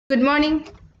Good morning.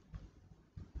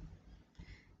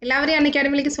 എല്ലാവരെയും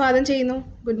അൺഅക്കാഡമിയിലേക്ക് സ്വാഗതം ചെയ്യുന്നു.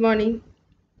 Good morning.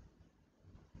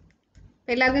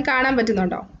 എല്ലാവർക്കും കാണാൻ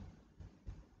പറ്റുന്നുണ്ടോ?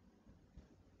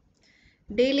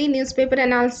 ഡെയിലി ന്യൂസ് പേപ്പർ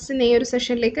അനാലിസിസിന് ഈ ഒരു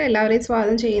സെഷനിലേക്ക് എല്ലാവരെയും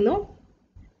സ്വാഗതം ചെയ്യുന്നു.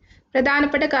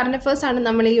 പ്രധാനപ്പെട്ട കറണ്ട് അഫയേഴ്സ് ആണ്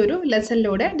നമ്മൾ ഈ ഒരു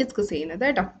ലെസണിലൂടെ ഡിസ്കസ് ചെയ്യുന്നത്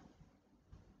കേട്ടോ.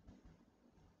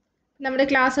 നമ്മുടെ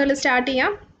ക്ലാസ്സുകൾ സ്റ്റാർട്ട്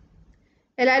ചെയ്യാം.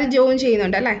 എല്ലാവരും ജോയിൻ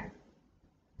ചെയ്യുന്നുണ്ട് അല്ലേ?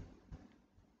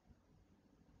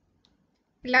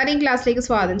 എല്ലാവരെയും ക്ലാസ്സിലേക്ക്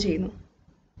സ്വാഗതം ചെയ്യുന്നു.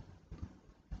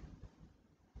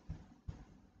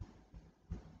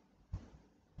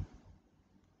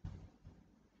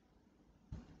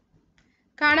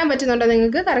 കാണാൻ പറ്റുന്നുണ്ടോ?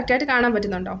 നിങ്ങൾക്ക് കറക്റ്റായിട്ട് കാണാൻ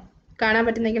പറ്റുന്നുണ്ടോ? കാണാൻ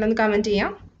പറ്റുന്നെങ്കിൽ ഒന്ന് കമൻറ്റ്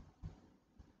ചെയ്യാം.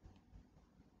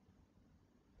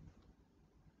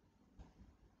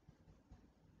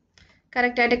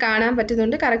 കറക്റ്റായിട്ട് കാണാൻ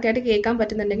പറ്റുന്നുണ്ട്, കറക്റ്റായിട്ട് കേൾക്കാൻ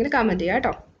പറ്റുന്നുണ്ടെങ്കിൽ കമൻറ്റ് ചെയ്യാം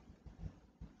കേട്ടോ.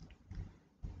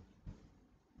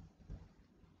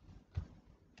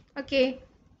 ഓക്കെ,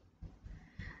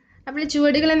 അപ്പോൾ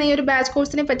ചുവടുകൾ എന്ന ഈ ഒരു ബാച്ച്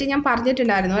കോഴ്സിനെ പറ്റി ഞാൻ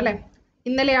പറഞ്ഞിട്ടുണ്ടായിരുന്നു അല്ലേ?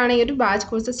 ഇന്നലെയാണ് ഈ ഒരു ബാച്ച്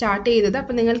കോഴ്സ് സ്റ്റാർട്ട് ചെയ്തത്.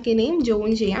 അപ്പോൾ നിങ്ങൾക്ക് ഇനിയും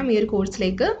ജോയിൻ ചെയ്യാം ഈ ഒരു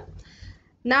കോഴ്സിലേക്ക്.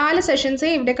 4 സെഷൻസേ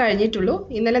ഇവിടെ കഴിഞ്ഞിട്ടുള്ളൂ.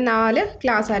 ഇന്നലെ 4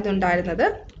 ക്ലാസ് ആയിരുന്നു ഉണ്ടായിരുന്നത്.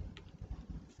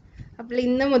 അപ്പോൾ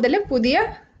ഇന്ന് മുതൽ പുതിയ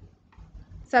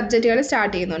സബ്ജക്റ്റുകൾ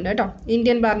സ്റ്റാർട്ട് ചെയ്യുന്നുണ്ട് കേട്ടോ.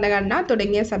 ഇന്ത്യൻ ഭരണഘടന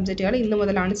തുടങ്ങിയ സബ്ജക്റ്റുകൾ ഇന്ന്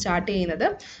മുതലാണ് സ്റ്റാർട്ട് ചെയ്യുന്നത്.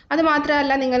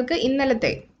 അതുമാത്രമല്ല, നിങ്ങൾക്ക്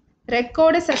ഇന്നലത്തെ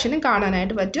റെക്കോർഡ് സെഷനും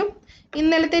കാണാനായിട്ട് പറ്റും.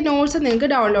 ഇന്നലത്തെ നോട്ട്സ് നിങ്ങൾക്ക്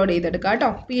ഡൗൺലോഡ് ചെയ്തെടുക്കാം കേട്ടോ.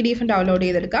 PDF ഡൗൺലോഡ്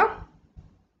ചെയ്തെടുക്കാം.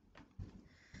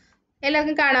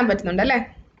 എല്ലാവർക്കും കാണാൻ പറ്റുന്നുണ്ട് അല്ലേ?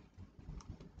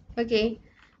 ഓക്കെ,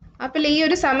 അപ്പോൾ ഈ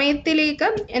ഒരു സമയത്തിലേക്ക്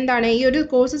എന്താണ്, ഈ ഒരു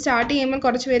കോഴ്സ് സ്റ്റാർട്ട് ചെയ്യുമ്പോൾ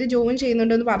കുറച്ച് പേര് ജോയിൻ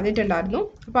ചെയ്യുന്നുണ്ടെന്ന് പറഞ്ഞിട്ടുണ്ടായിരുന്നു.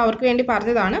 അപ്പോൾ അവർക്ക് വേണ്ടി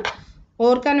പറഞ്ഞതാണ്,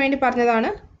 ഓർക്കാൻ വേണ്ടി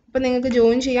പറഞ്ഞതാണ്. അപ്പോൾ നിങ്ങൾക്ക്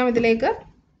ജോയിൻ ചെയ്യാം ഇതിലേക്ക്.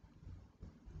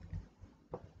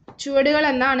 ചുവടുകൾ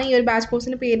എന്നാണ് ഈ ഒരു ബാച്ച്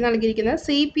കോഴ്സിന് പേര് നൽകിയിരിക്കുന്നത്.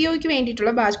 CPOയ്ക്ക്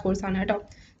വേണ്ടിയിട്ടുള്ള ബാച്ച് കോഴ്സാണ് കേട്ടോ.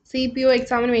 CPO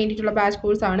എക്സാമിന് വേണ്ടിയിട്ടുള്ള ബാച്ച്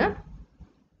കോഴ്സാണ്.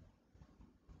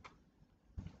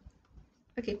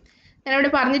 ഓക്കെ, ഞാനിവിടെ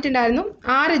പറഞ്ഞിട്ടുണ്ടായിരുന്നു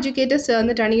 6 എഡ്യൂക്കേറ്റേഴ്സ്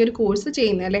ചേർന്നിട്ടാണ് ഈ ഒരു കോഴ്സ്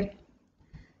ചെയ്യുന്നത് അല്ലേ?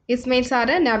 Ismail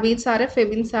sir, നബീദ് sir,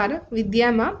 Febin sir, വിദ്യ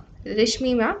മാം,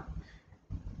 രശ്മി മാം,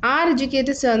 6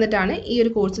 എഡ്യൂക്കേറ്റേഴ്സ് ചേർന്നിട്ടാണ് ഈ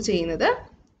ഒരു കോഴ്സ് ചെയ്യുന്നത്.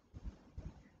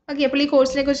 ഓക്കെ, അപ്പോൾ ഈ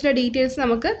കോഴ്സിനെ കുറിച്ചുള്ള ഡീറ്റെയിൽസ്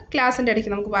നമുക്ക് ക്ലാസ്സിൻ്റെ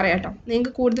ഇടയ്ക്ക് നമുക്ക് പറയാം കേട്ടോ.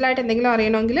 നിങ്ങൾക്ക് കൂടുതലായിട്ട് എന്തെങ്കിലും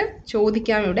അറിയണമെങ്കിൽ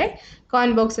ചോദിക്കാം, ഇവിടെ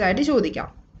കമൻറ്റ് ബോക്സിലായിട്ട് ചോദിക്കാം.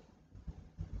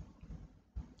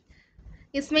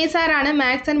 ഇസ്മയിൽ സാറാണ്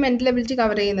maths and mental ability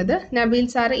cover ചെയ്യുന്നത്. Nabeel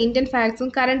sir Indian ഫാക്ട്സും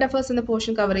current affairs എന്ന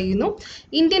പോർഷൻ കവർ ചെയ്യുന്നു.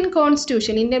 ഇന്ത്യൻ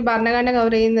കോൺസ്റ്റിറ്റ്യൂഷൻ, ഇന്ത്യൻ ഭരണഘടന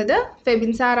കവർ ചെയ്യുന്നത്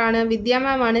ഫെബിൻ സാറാണ്. വിദ്യ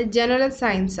മാം ആണ് general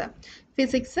science,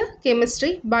 physics,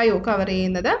 chemistry, bio cover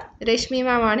ചെയ്യുന്നത്. രശ്മി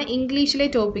മാം ആണ് ഇംഗ്ലീഷിലെ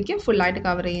ടോപ്പിക്ക് ഫുള്ളായിട്ട്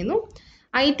കവർ ചെയ്യുന്നു.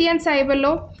 IT and cyber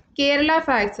law, Kerala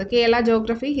facts, Kerala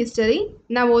geography, history,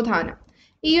 നവോത്ഥാനം,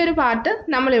 ഈ ഒരു പാർട്ട്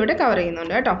നമ്മളിവിടെ കവർ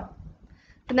ചെയ്യുന്നുണ്ട് കേട്ടോ.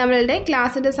 നമ്മളുടെ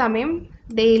ക്ലാസ്സിൻ്റെ സമയം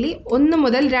ഡെയിലി 1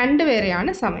 മുതൽ 2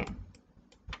 വരെയാണ് സമയം.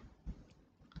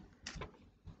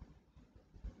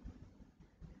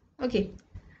 ഓക്കെ,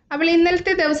 അപ്പോൾ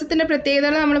ഇന്നലത്തെ ദിവസത്തിൻ്റെ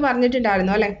പ്രത്യേകതകൾ നമ്മൾ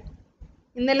പറഞ്ഞിട്ടുണ്ടായിരുന്നു അല്ലേ?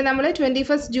 ഇന്നലെ നമ്മൾ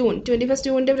 21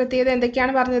 ജൂണിൻ്റെ പ്രത്യേകത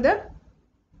എന്തൊക്കെയാണ് പറഞ്ഞത്?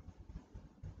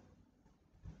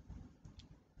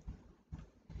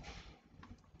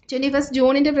 21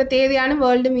 ജൂണിൻ്റെ പ്രത്യേകതയാണ്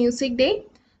world music day,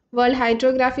 world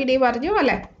hydrography day പറഞ്ഞു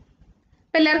അല്ലേ?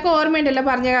 അപ്പം എല്ലാവർക്കും ഓർമ്മയുണ്ടല്ലോ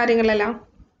പറഞ്ഞ കാര്യങ്ങളെല്ലാം.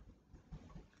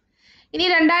 ഇനി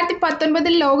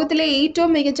 2019 ലോകത്തിലെ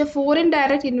ഏറ്റവും മികച്ച foreign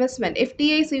direct investment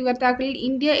FDI സ്വീകർത്താക്കളിൽ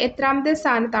India എത്രാമത്തെ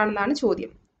സ്ഥാനത്താണെന്നാണ്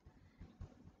ചോദ്യം.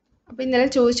 അപ്പോൾ ഇന്നലെ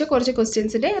ചോദിച്ച കുറച്ച്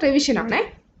ക്വസ്റ്റ്യൻസിൻ്റെ റിവിഷനാണ്.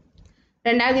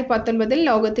 2019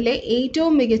 ലോകത്തിലെ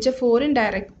ഏറ്റവും മികച്ച foreign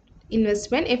direct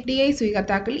investment FDI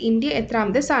സ്വീകർത്താക്കളിൽ India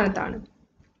എത്രാമത്തെ സ്ഥാനത്താണ്?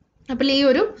 അപ്പോൾ ഈ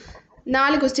ഒരു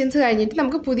 4 ക്വസ്റ്റ്യൻസ് കഴിഞ്ഞിട്ട്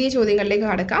നമുക്ക് പുതിയ ചോദ്യങ്ങളിലേക്ക്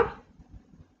കടക്കാം.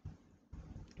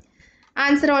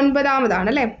 ആൻസർ 9ാമതാണ്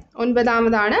അല്ലേ?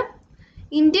 9ാമതാണ്.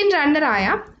 ഇന്ത്യൻ റണ്ണറായ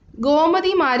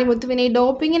ഗോമതി മാരിമുത്തുവിനെ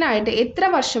ഡോപ്പിങ്ങിനായിട്ട് എത്ര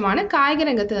വർഷമാണ് കായിക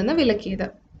രംഗത്ത് നിന്ന് വിലക്കിയത്?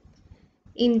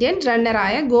 ഇന്ത്യൻ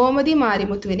റണ്ണറായ ഗോമതി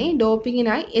മാരിമുത്തുവിനെ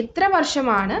ഡോപ്പിങ്ങിനായി എത്ര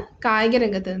വർഷമാണ് കായിക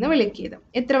രംഗത്ത് നിന്ന് വിലക്കിയത്?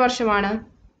 എത്ര വർഷമാണ്?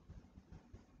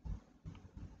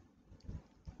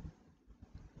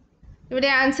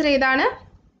 ഇവിടെ ആൻസർ ഏതാണ്?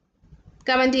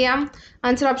 കമൻറ്റ് ചെയ്യാം.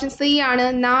 ആൻസർ ഓപ്ഷൻ C ആണ്,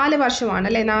 4 വർഷമാണ്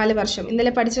അല്ലേ? 4 വർഷം.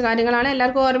 ഇന്നലെ പഠിച്ച കാര്യങ്ങളാണ്,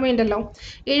 എല്ലാവർക്കും ഓർമ്മയുണ്ടല്ലോ.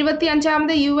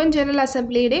 75ാമത് UN ജനറൽ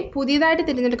അസംബ്ലിയുടെ പുതിയതായിട്ട്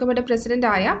തിരഞ്ഞെടുക്കപ്പെട്ട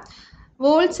പ്രസിഡന്റായ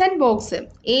വോൾസൺ ബോക്സ്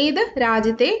ഏത്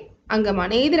രാജ്യത്തെ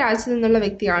അംഗമാണ്? ഏത് രാജ്യത്ത് നിന്നുള്ള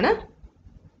വ്യക്തിയാണ്?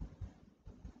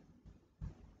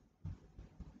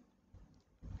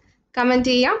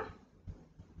 കമൻറ്റ് ചെയ്യാം.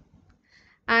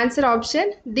 ആൻസർ ഓപ്ഷൻ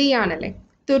D ആണല്ലേ?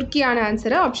 തുർക്കിയാണ്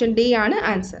ആൻസർ. ഓപ്ഷൻ D ആണ്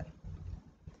ആൻസർ.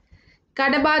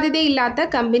 കടബാധ്യതയില്ലാത്ത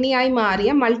കമ്പനിയായി മാറിയ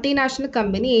മൾട്ടിനാഷണൽ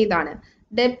കമ്പനി ഏതാണ്?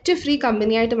 ഡെപ്റ്റ് ഫ്രീ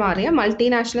കമ്പനിയായിട്ട് മാറിയ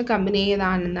മൾട്ടിനാഷണൽ കമ്പനി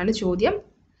ഏതാണെന്നാണ് ചോദ്യം.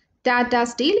 Tata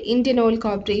steel, Indian oil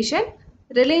corporation,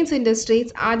 Reliance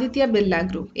industries, Aditya Birla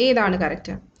group, ഏതാണ്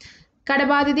കറക്റ്റ്?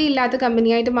 കടബാധ്യതയില്ലാത്ത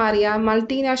കമ്പനിയായിട്ട് മാറിയ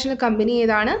മൾട്ടിനാഷണൽ കമ്പനി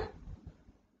ഏതാണ്?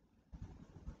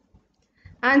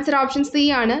 ആൻസർ ഓപ്ഷൻ സി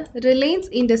ആണ്, റിലയൻസ്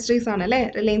ഇൻഡസ്ട്രീസ് ആണ് അല്ലേ,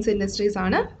 റിലയൻസ് ഇൻഡസ്ട്രീസ്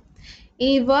ആണ്. ഈ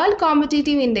വേൾഡ്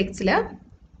കോമ്പറ്റേറ്റീവ് ഇൻഡെക്സിൽ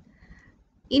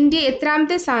ഇന്ത്യ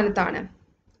എത്രാമത്തെ സ്ഥാനത്താണ്?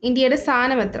 ഇന്ത്യയുടെ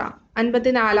സ്ഥാനം എത്ര?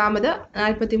 54ാമത്,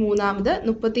 43ാമത്,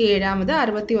 37ാമത്,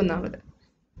 61ാമത്?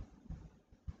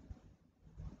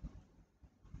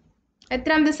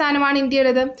 എത്രാമത്തെ സ്ഥാനമാണ്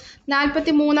ഇന്ത്യയുടേത്?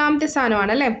 43ാമത്തെ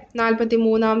സ്ഥാനമാണ് അല്ലേ,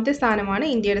 43ാമത്തെ സ്ഥാനമാണ്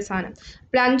ഇന്ത്യയുടെ സ്ഥാനം.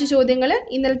 അപ്പോൾ 5 ചോദ്യങ്ങൾ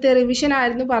ഇന്നലത്തെ റിവിഷൻ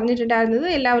ആയിരുന്നു പറഞ്ഞിട്ടുണ്ടായിരുന്നത്.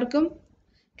 എല്ലാവർക്കും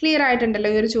ക്ലിയർ ആയിട്ടുണ്ടല്ലോ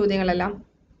ഈ ഒരു ചോദ്യങ്ങളെല്ലാം.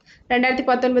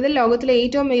 2019 ലോകത്തിലെ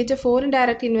ഏറ്റവും മികച്ച ഫോറിൻ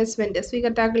ഡയറക്റ്റ് ഇൻവെസ്റ്റ്മെന്റ്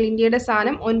സ്വീകർത്താക്കൾ ഇന്ത്യയുടെ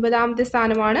സ്ഥാനം 9ാമത്തെ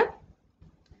സ്ഥാനമാണ്.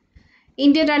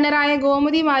 ഇന്ത്യൻ റണ്ണറായ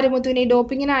ഗോമതി മാരിമുത്തുവിനെ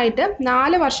ഡോപ്പിങ്ങിനായിട്ട്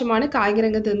 4 വർഷമാണ് കായിക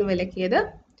രംഗത്ത് നിന്ന് വിലക്കിയത്.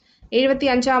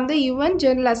 75ാമത് UN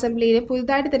ജനറൽ അസംബ്ലിയിലെ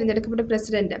പുതുതായിട്ട് തിരഞ്ഞെടുക്കപ്പെട്ട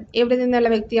പ്രസിഡന്റ് എവിടെ നിന്നുള്ള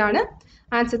വ്യക്തിയാണ്?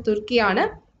 ആൻസർ തുർക്കിയാണ്.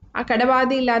 ആ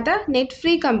കടബാധ്യതയില്ലാത്ത നെറ്റ്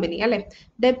ഫ്രീ കമ്പനി അല്ലെ,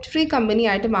 ഡെപ്റ്റ് ഫ്രീ കമ്പനി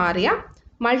ആയിട്ട് മാറിയ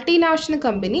മൾട്ടിനാഷണൽ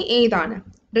കമ്പനി ഏതാണ്?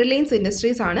 റിലയൻസ്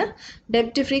ഇൻഡസ്ട്രീസ് ആണ്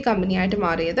ഡെപ്റ്റ് ഫ്രീ കമ്പനി ആയിട്ട്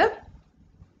മാറിയത്.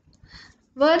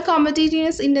 വേൾഡ്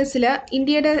കോമ്പറ്റീറ്റീവ്നെസ് ഇൻഡെക്സിൽ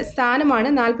ഇന്ത്യയുടെ സ്ഥാനമാണ്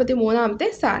 43ാമത്തെ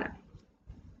സ്ഥാനം.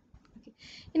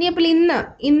 ഇനി അപ്പോൾ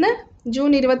ഇന്ന് ജൂൺ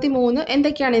 23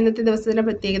 എന്തൊക്കെയാണ് ഇന്നത്തെ ദിവസത്തിന്റെ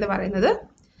പ്രത്യേകത പറയുന്നത്?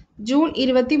 ജൂൺ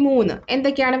 23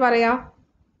 എന്തൊക്കെയാണ് പറയാ?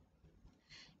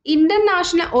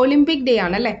 ഇന്റർനാഷണൽ ഒളിമ്പിക് ഡേ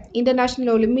ആണ് അല്ലേ, ഇന്റർനാഷണൽ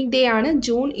ഒളിമ്പിക് ഡേ ആണ്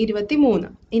ജൂൺ 23.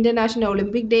 ഇന്റർനാഷണൽ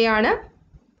ഒളിമ്പിക് ഡേ ആണ്.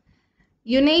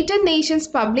 United Nations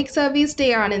public service day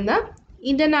ആണ് ഇന്ന്.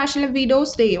 ഇന്റർനാഷണൽ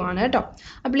വിഡോസ് ഡേയും ആണ് കേട്ടോ.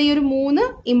 അപ്പോൾ ഈ ഒരു 3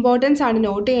 ഇമ്പോർട്ടൻസ് ആണ്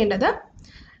നോട്ട് ചെയ്യേണ്ടത്.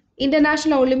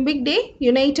 International Olympic day,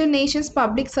 United Nations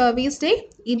public service day,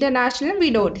 international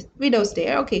widows day.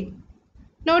 Okay,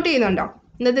 not ചെയ്യുന്നുണ്ടോ?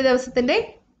 ഇന്നത്തെ ദിവസത്തിന്റെ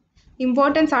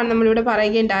ഇമ്പോർട്ടൻസ് ആണ് നമ്മളിവിടെ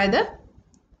പറയുകയുണ്ടായത്.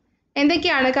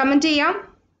 എന്തൊക്കെയാണ് കമന്റ് ചെയ്യാം.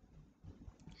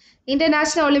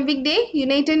 International Olympic day,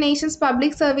 United Nations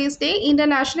public service day,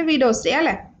 international widows day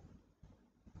അല്ലേ.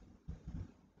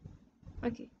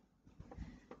 ഓക്കെ,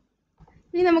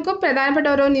 ഇനി നമുക്ക് പ്രധാനപ്പെട്ട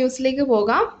ഓരോ ന്യൂസിലേക്ക്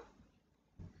പോകാം.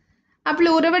 അപ്പോൾ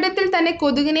ഉറവിടത്തിൽ തന്നെ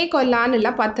കൊതുകിനെ കൊല്ലാനുള്ള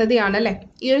പദ്ധതിയാണ് അല്ലേ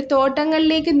ഈ ഒരു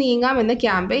തോട്ടങ്ങളിലേക്ക് നീങ്ങാം എന്ന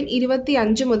ക്യാമ്പയിൻ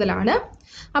 25 മുതലാണ്.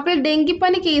 അപ്പോൾ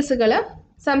ഡെങ്കിപ്പനി കേസുകൾ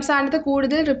സംസ്ഥാനത്ത്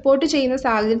കൂടുതൽ റിപ്പോർട്ട് ചെയ്യുന്ന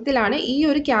സാഹചര്യത്തിലാണ് ഈ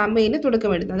ഒരു ക്യാമ്പയിന്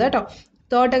തുടക്കമിടുന്നത് കേട്ടോ.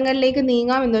 തോട്ടങ്ങളിലേക്ക്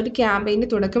നീങ്ങാം എന്നൊരു ക്യാമ്പയിന്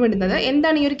തുടക്കമിടുന്നത്.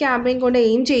 എന്താണ് ഈ ഒരു ക്യാമ്പയിൻ കൊണ്ട്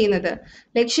എയിം ചെയ്യുന്നത്,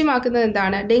 ലക്ഷ്യമാക്കുന്നത്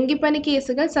എന്താണ്? ഡെങ്കിപ്പനി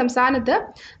കേസുകൾ സംസ്ഥാനത്ത്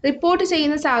റിപ്പോർട്ട്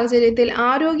ചെയ്യുന്ന സാഹചര്യത്തിൽ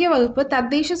ആരോഗ്യ വകുപ്പ്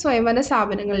തദ്ദേശ സ്വയംഭരണ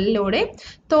സ്ഥാപനങ്ങളിലൂടെ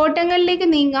തോട്ടങ്ങളിലേക്ക്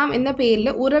നീങ്ങാം എന്ന പേരിൽ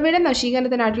ഉറവിട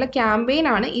നശീകരണത്തിനായിട്ടുള്ള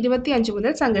ക്യാമ്പയിനാണ് 25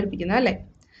 മുതൽ സംഘടിപ്പിക്കുന്നത് അല്ലേ.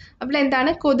 അപ്പോൾ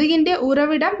എന്താണ്? കൊതുകിന്റെ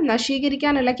ഉറവിടം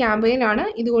നശീകരിക്കാനുള്ള ക്യാമ്പയിനാണ്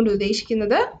ഇതുകൊണ്ട്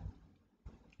ഉദ്ദേശിക്കുന്നത്.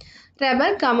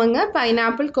 റബ്ബർ, കമുങ്ങ്,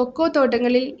 പൈനാപ്പിൾ, കൊക്കോ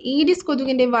തോട്ടങ്ങളിൽ ഈഡിസ്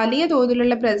കൊതുകിന്റെ വലിയ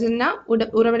തോതിലുള്ള പ്രജനന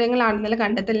ഉറവിടങ്ങളാണെന്നുള്ള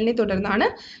കണ്ടെത്തലിനെ തുടർന്നാണ്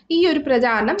ഈ ഒരു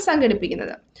പ്രചാരണം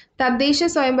സംഘടിപ്പിക്കുന്നത്.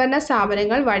 തദ്ദേശ സ്വയംഭരണ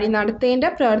സ്ഥാപനങ്ങൾ വഴി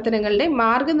നടത്തേണ്ട പ്രവർത്തനങ്ങളുടെ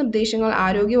മാർഗനിർദ്ദേശങ്ങൾ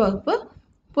ആരോഗ്യവകുപ്പ്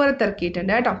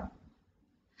പുറത്തിറക്കിയിട്ടുണ്ട് കേട്ടോ.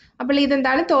 അപ്പോൾ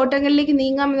ഇതെന്താണ്? തോട്ടങ്ങളിലേക്ക്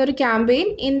നീങ്ങാമെന്നൊരു ക്യാമ്പയിൻ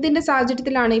എന്തിൻ്റെ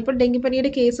സാഹചര്യത്തിലാണ്? ഇപ്പോൾ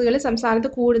ഡെങ്കിപ്പനിയുടെ കേസുകൾ സംസ്ഥാനത്ത്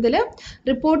കൂടുതൽ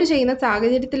റിപ്പോർട്ട് ചെയ്യുന്ന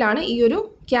സാഹചര്യത്തിലാണ് ഈ ഒരു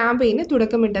ക്യാമ്പയിന്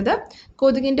തുടക്കമിട്ടത്.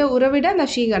 കൊതുകിൻ്റെ ഉറവിട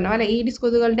നശീകരണം അല്ലെ, ഈഡിസ്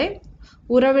കൊതുകുകളുടെ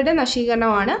ഉറവിട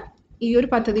നശീകരണമാണ് ഈ ഒരു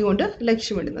പദ്ധതി കൊണ്ട്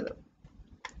ലക്ഷ്യമിടുന്നത്.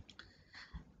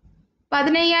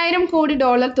 $15,000 കോടി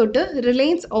തൊട്ട്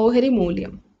റിലയൻസ് ഓഹരി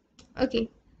മൂല്യം. ഓക്കെ,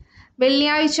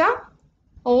 വെള്ളിയാഴ്ച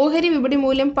ഓഹരി വിപണി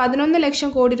മൂല്യം 11 ലക്ഷം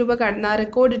കോടി രൂപ കടന്ന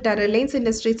റെക്കോർഡിട്ട റിലയൻസ്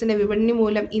ഇൻഡസ്ട്രീസിന്റെ വിപണി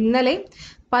മൂല്യം ഇന്നലെ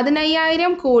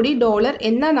 $15,000 കോടി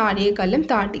എന്ന നാഴികക്കല്ലും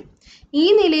താണ്ടി. ഈ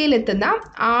നിലയിലെത്തുന്ന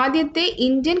ആദ്യത്തെ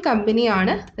ഇന്ത്യൻ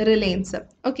കമ്പനിയാണ് റിലയൻസ്.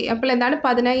 ഓക്കെ, അപ്പോൾ എന്താണ്?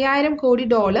 $15,000 കോടി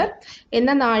എന്ന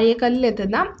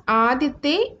നാഴികക്കല്ലിലെത്തുന്ന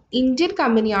ആദ്യത്തെ ഇന്ത്യൻ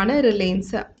കമ്പനിയാണ്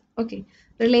റിലയൻസ്. Okay,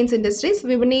 Reliance industries.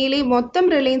 വിപണിയിലെ മൊത്തം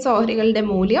റിലയൻസ് ഓഹരികളുടെ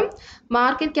മൂല്യം,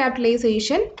 മാർക്കറ്റ്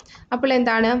ക്യാപിറ്റലൈസേഷൻ അപ്പോൾ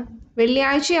എന്താണ്?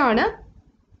 വെള്ളിയാഴ്ചയാണ്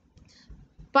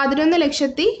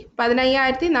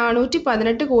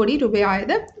 11,15,418 കോടി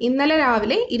രൂപയായത്. ഇന്നലെ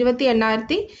രാവിലെ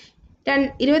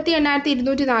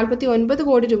 28,249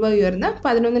 കോടി രൂപ ഉയർന്ന്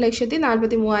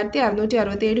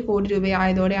 11,43,667 കോടി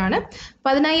രൂപയായതോടെയാണ്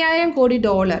 $15,000 കോടി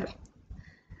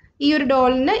ഈ ഒരു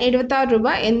ഡോളറിന് 76 രൂപ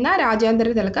എന്ന രാജ്യാന്തര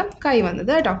തിലകം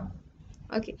കൈവന്നത് കേട്ടോ.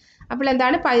 ഓക്കെ, അപ്പോൾ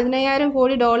എന്താണ്? $15,000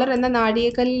 കോടി എന്ന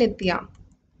നാഴികക്കല്ലിലെത്തിയ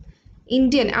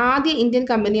ആദ്യ ഇന്ത്യൻ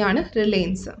കമ്പനിയാണ്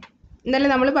റിലയൻസ്. ഇന്നലെ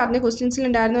നമ്മൾ പറഞ്ഞ ക്വസ്റ്റ്യൻസിൽ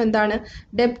ഉണ്ടായിരുന്നു എന്താണ്?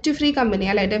 ഡെപ്റ്റ് ഫ്രീ കമ്പനി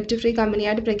അല്ലെ, ഡെപ്റ്റ് ഫ്രീ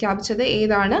കമ്പനിയായിട്ട് പ്രഖ്യാപിച്ചത്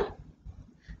ഏതാണ്?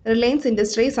 റിലയൻസ്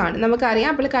ഇൻഡസ്ട്രീസ് ആണ്. നമുക്കറിയാം,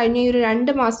 അപ്പോൾ കഴിഞ്ഞ ഒരു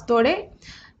 2 മാസത്തോടെ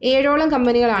 7ഓളം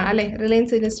കമ്പനികളാണ് അല്ലെ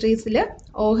റിലയൻസ് ഇൻഡസ്ട്രീസിൽ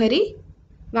ഓഹരി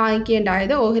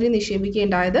വാങ്ങിക്കേണ്ടായത്, ഓഹരി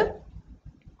നിക്ഷേപിക്കേണ്ടായത്.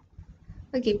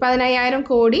 ഓക്കെ, $15,000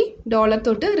 കോടി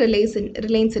തൊട്ട്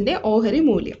റിലയൻസിന്റെ ഓഹരി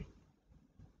മൂല്യം.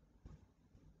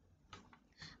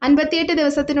 58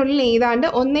 ദിവസത്തിനുള്ളിൽ ഏതാണ്ട്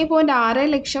 1.6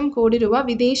 ലക്ഷം കോടി രൂപ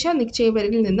വിദേശ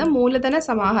നിക്ഷേപകരിൽ നിന്ന് മൂലധന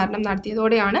സമാഹരണം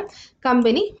നടത്തിയതോടെയാണ്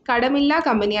കമ്പനി കടമില്ലാ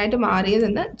കമ്പനിയായിട്ട്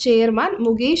മാറിയതെന്ന് ചെയർമാൻ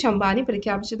മുകേഷ് അംബാനി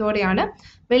പ്രഖ്യാപിച്ചതോടെയാണ്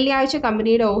വെള്ളിയാഴ്ച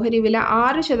കമ്പനിയുടെ ഓഹരി വില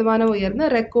 6% ഉയർന്ന്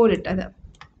റെക്കോർഡിട്ടത്.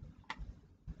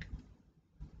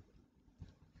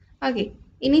 ഓക്കെ,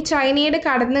 ഇനി ചൈനയുടെ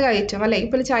കടന്നുകയറ്റം അല്ലെ.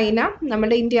 ഇപ്പോൾ ചൈന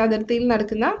നമ്മുടെ ഇന്ത്യ അതിർത്തിയിൽ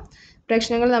നടക്കുന്ന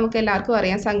പ്രശ്നങ്ങൾ നമുക്ക് എല്ലാവർക്കും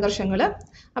അറിയാം, സംഘർഷങ്ങൾ.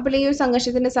 അപ്പോൾ ഈ ഒരു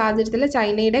സംഘർഷത്തിന്റെ സാഹചര്യത്തിൽ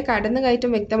ചൈനയുടെ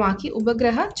കടന്നുകയറ്റം വ്യക്തമാക്കി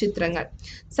ഉപഗ്രഹ ചിത്രങ്ങൾ.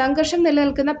 സംഘർഷം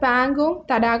നിലനിൽക്കുന്ന പാങ്കോങ്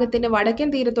തടാകത്തിന്റെ വടക്കൻ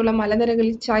തീരത്തുള്ള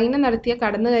മലനിരകളിൽ ചൈന നടത്തിയ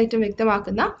കടന്നുകയറ്റം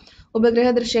വ്യക്തമാക്കുന്ന ഉപഗ്രഹ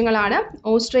ദൃശ്യങ്ങളാണ്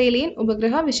ഓസ്ട്രേലിയൻ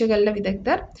ഉപഗ്രഹ വിശകലന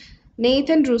വിദഗ്ധർ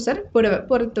നെയ്തൻ റൂസർ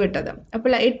പുറത്തുവിട്ടത്.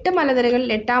 അപ്പോൾ 8 മലനിരകളിൽ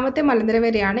 8ാമത്തെ മലനിര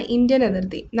വരെയാണ് ഇന്ത്യൻ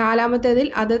അതിർത്തി. 4ാമത്തേതിൽ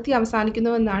അതിർത്തി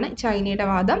അവസാനിക്കുന്നുവെന്നാണ് ചൈനയുടെ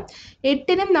വാദം.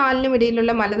 8നും 4നും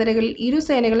ഇടയിലുള്ള മലനിരകളിൽ ഇരു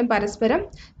സേനകളും പരസ്പരം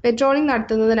പെട്രോളിംഗ്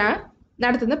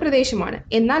നടത്തുന്ന പ്രദേശമാണ്.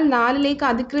 എന്നാൽ 4ലേക്ക്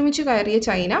അതിക്രമിച്ചു കയറിയ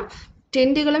ചൈന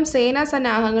ടെന്റുകളും സേനാ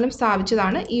സന്നാഹങ്ങളും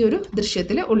സ്ഥാപിച്ചതാണ് ഈ ഒരു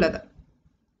ദൃശ്യത്തിൽ ഉള്ളത്.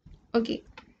 ഓക്കെ,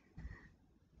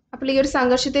 അപ്പോൾ ഈ ഒരു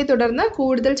സംഘർഷത്തെ തുടർന്ന്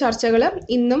കൂടുതൽ ചർച്ചകൾ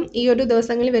ഇന്നും ഈ ഒരു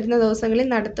ദിവസങ്ങളിൽ വരുന്ന ദിവസങ്ങളിൽ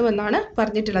നടത്തുമെന്നാണ്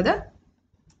പറഞ്ഞിട്ടുള്ളത്.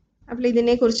 അപ്പോൾ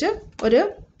ഇതിനെക്കുറിച്ച് ഒരു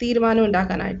തീരുമാനം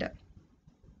ഉണ്ടാക്കാനായിട്ട്.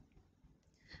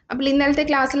 അപ്പോൾ ഇന്നലത്തെ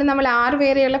ക്ലാസ്സിൽ നമ്മൾ 6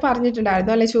 വരെയുള്ള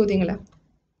പറഞ്ഞിട്ടുണ്ടായിരുന്നു അല്ലെ ചോദ്യങ്ങൾ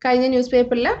കഴിഞ്ഞ ന്യൂസ്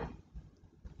പേപ്പറിൽ.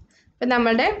 അപ്പം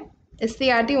നമ്മുടെ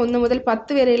SCRT 1 മുതൽ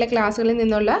 10 വരെയുള്ള ക്ലാസ്സുകളിൽ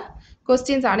നിന്നുള്ള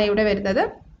ക്വസ്റ്റ്യൻസ് ആണ് ഇവിടെ വരുന്നത്.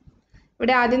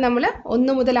 ഇവിടെ ആദ്യം നമ്മൾ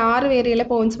 1 മുതൽ 6 വരെയുള്ള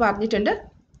പോയിന്റ്സ് പറഞ്ഞിട്ടുണ്ട്.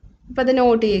 അപ്പോൾ അത്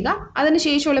നോട്ട് ചെയ്യുക.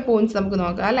 അതിനുശേഷമുള്ള പോയിന്റ്സ് നമുക്ക്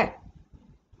നോക്കാം അല്ലേ.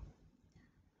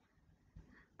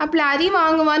 അപ്പോൾ അരി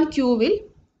വാങ്ങുവാൻ ക്യൂവിൽ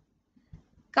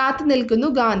കാത്തു നിൽക്കുന്നു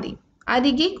ഗാന്ധി,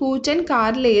 അരികെ കൂറ്റൻ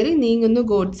കാറിലേറി നീങ്ങുന്നു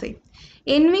ഗോഡ്സെ.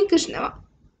 എൻ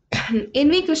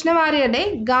വി കൃഷ്ണവാര്യരുടെ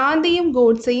ഗാന്ധിയും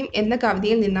ഗോഡ്സെയും എന്ന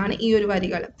കവിതയിൽ നിന്നാണ് ഈ ഒരു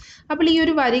വരികൾ. അപ്പോൾ ഈ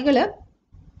ഒരു വരികൾ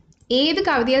ഏത്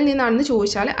കവിതയിൽ നിന്നാണെന്ന്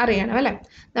ചോദിച്ചാൽ അറിയണം അല്ലേ.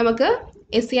 നമുക്ക്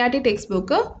SCRT ടെക്സ്റ്റ്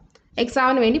ബുക്ക്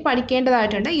എക്സാമിന് വേണ്ടി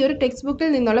പഠിക്കേണ്ടതായിട്ടുണ്ട്. ഈ ഒരു ടെക്സ്റ്റ് ബുക്കിൽ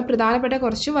നിന്നുള്ള പ്രധാനപ്പെട്ട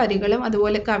കുറച്ച് വരികളും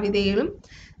അതുപോലെ കവിതകളും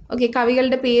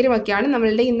കവികളുടെ പേരുമൊക്കെയാണ്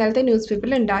നമ്മളുടെ ഇന്നലത്തെ ന്യൂസ്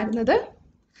പേപ്പറിൽ ഉണ്ടായിരുന്നത്.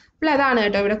 അപ്പോൾ അതാണ്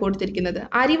കേട്ടോ ഇവിടെ കൊടുത്തിരിക്കുന്നത്.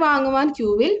 അരി വാങ്ങുവാൻ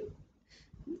ക്യൂവിൽ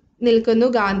നിൽക്കുന്നു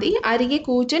ഗാന്ധി, അരികെ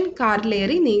കൂറ്റൻ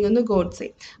കാറിലേറി നീങ്ങുന്നു ഗോഡ്സെ.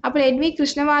 അപ്പോൾ എൻ വി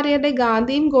കൃഷ്ണവാര്യരുടെ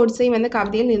ഗാന്ധിയും ഗോഡ്സെയും എന്ന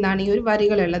കവിതയിൽ നിന്നാണ് ഈ ഒരു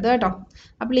വരികളുള്ളത് കേട്ടോ.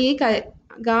 അപ്പോൾ ഈ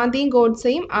ഗാന്ധിയും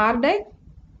ഗോഡ്സെയും ആരുടെ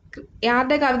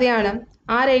കവിതയാണ്?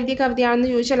 ആരെഴുതിയ കവിതയാണെന്ന്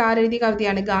ചോദിച്ചാൽ ആരെഴുതിയ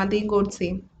കവിതയാണ്? ഗാന്ധിയും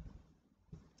ഗോഡ്സെയും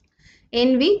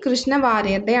NV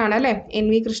കൃഷ്ണവാര്യരുടെ ആണ് അല്ലേ.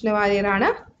 NV കൃഷ്ണവാര്യരാണ്.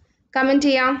 കമൻറ്റ്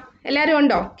ചെയ്യാം. എല്ലാവരും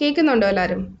ഉണ്ടോ? കേൾക്കുന്നുണ്ടോ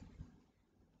എല്ലാവരും?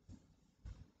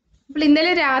 അപ്പോൾ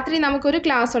ഇന്നലെ രാത്രി നമുക്കൊരു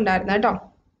ക്ലാസ് ഉണ്ടായിരുന്നു കേട്ടോ.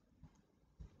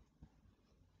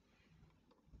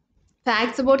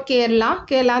 ഫാക്ട്സ് അബൌട്ട്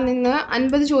കേരള നിന്ന്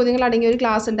 50 ചോദ്യങ്ങൾ അടങ്ങിയ ഒരു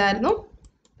ക്ലാസ് ഉണ്ടായിരുന്നു.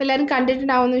 എല്ലാവരും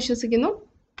കണ്ടിട്ടുണ്ടാവുമെന്ന് വിശ്വസിക്കുന്നു.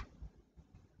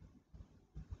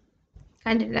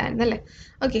 കണ്ടിട്ടുണ്ടായിരുന്നു അല്ലേ.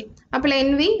 ഓക്കെ, അപ്പോൾ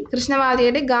NV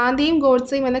കൃഷ്ണവാര്യരുടെ ഗാന്ധിയും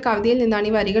ഗോഡ്സെയും എന്ന കവിതയിൽ നിന്നാണ്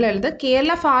ഈ വരികൾ ഉള്ളത്.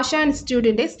 കേരള ഭാഷാ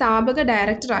ഇൻസ്റ്റിറ്റ്യൂട്ടിൻ്റെ സ്ഥാപക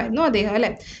ഡയറക്ടർ ആയിരുന്നു അദ്ദേഹം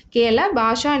അല്ലേ. കേരള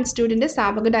ഭാഷാ ഇൻസ്റ്റിറ്റ്യൂട്ടിൻ്റെ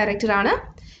സ്ഥാപക ഡയറക്ടറാണ്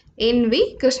NV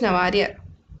കൃഷ്ണവാര്യർ.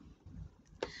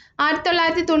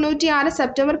 1996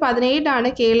 സെപ്റ്റംബർ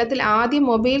 17 കേരളത്തിൽ ആദ്യം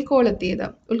മൊബൈൽ കോൾ എത്തിയത്.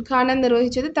 ഉദ്ഘാടനം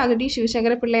നിർവഹിച്ചത് തകഴി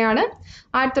ശിവശങ്കരപിള്ളയാണ്.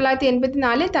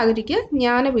 1984 തകഴിക്ക്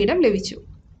ജ്ഞാനപീഠം ലഭിച്ചു.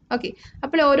 ഓക്കെ,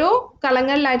 അപ്പോൾ ഓരോ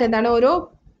കളങ്ങളിലായിട്ട് എന്താണ് ഓരോ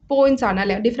പോയിന്റ്സ് ആണ്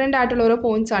അല്ലേ. ഡിഫറെൻ്റ് ആയിട്ടുള്ള ഓരോ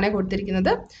പോയിന്റ്സ് ആണ്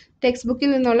കൊടുത്തിരിക്കുന്നത്. ടെക്സ്റ്റ് ബുക്കിൽ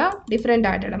നിന്നുള്ള ഡിഫറെൻ്റ്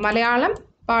ആയിട്ടുള്ള മലയാളം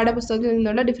പാഠപുസ്തകത്തിൽ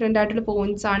നിന്നുള്ള ഡിഫറെൻ്റ് ആയിട്ടുള്ള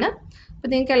പോയിന്റ്സ് ആണ്. അപ്പോൾ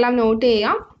നിങ്ങൾക്ക് എല്ലാം നോട്ട്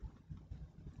ചെയ്യാം.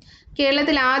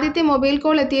 കേരളത്തിൽ ആദ്യത്തെ മൊബൈൽ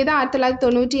കോൾ എത്തിയത്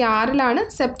 1996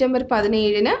 സെപ്റ്റംബർ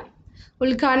 17.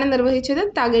 ഉദ്ഘാടനം നിർവഹിച്ചത്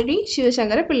തകഴി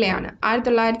ശിവശങ്കരപിള്ളയാണ്.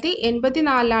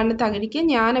 1984 തകഴിക്ക്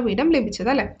ജ്ഞാനപീഠം ലഭിച്ചത്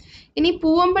അല്ലേ. ഇനി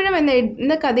പൂവമ്പഴം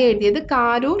എന്ന കഥ എഴുതിയത്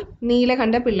കാരൂർ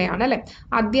നീലകണ്ഠ പിള്ളയാണ് അല്ലേ.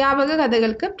 അധ്യാപക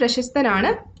കഥകൾക്ക്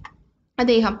പ്രശസ്തനാണ്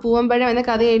അദ്ദേഹം. പൂവമ്പഴം എന്ന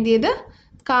കഥ എഴുതിയത്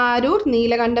കാരൂർ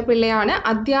നീലകണ്ഠ പിള്ളയാണ്.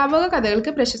 അധ്യാപക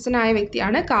കഥകൾക്ക് പ്രശസ്തനായ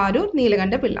വ്യക്തിയാണ് കാരൂർ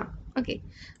നീലകണ്ഠ പിള്ള. ഓക്കെ,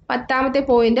 10ാമത്തെ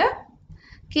പോയിന്റ്,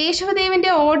 കേശവദേവന്റെ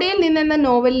ഓടയിൽ നിന്നെന്ന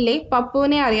നോവലിലെ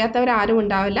പപ്പുവിനെ അറിയാത്തവരാരും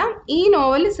ഉണ്ടാവില്ല. ഈ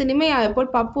നോവൽ സിനിമയായപ്പോൾ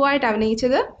പപ്പുവായിട്ട്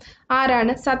അഭിനയിച്ചത്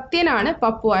ആരാണ്? സത്യനാണ്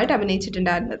പപ്പുവായിട്ട്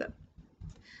അഭിനയിച്ചിട്ടുണ്ടായിരുന്നത്.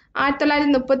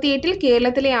 1938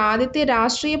 കേരളത്തിലെ ആദ്യത്തെ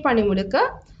രാഷ്ട്രീയ പണിമുടക്ക്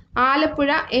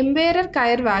ആലപ്പുഴ എംപയറർ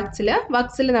കയർ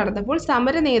വക്സിൽ നടന്നപ്പോൾ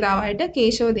സമര നേതാവായിട്ട്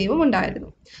കേശവദേവും ഉണ്ടായിരുന്നു.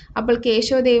 അപ്പോൾ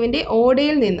കേശവദേവിൻ്റെ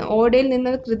ഓടയിൽ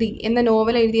നിന്ന് കൃതി എന്ന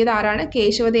നോവൽ എഴുതിയത് ആരാണ്?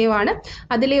 കേശവദേവാണ്.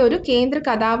 അതിലെ ഒരു കേന്ദ്ര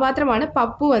കഥാപാത്രമാണ്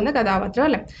പപ്പു എന്ന കഥാപാത്രം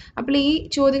അല്ലേ. അപ്പോൾ ഈ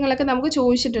ചോദ്യങ്ങളൊക്കെ നമുക്ക്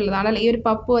ചോദിച്ചിട്ടുള്ളതാണ് അല്ലേ. ഈ ഒരു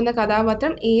പപ്പു എന്ന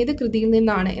കഥാപാത്രം ഏത് കൃതിയിൽ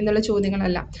നിന്നാണ് എന്നുള്ള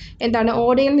ചോദ്യങ്ങളല്ല. എന്താണ്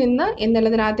ഓടയിൽ നിന്ന്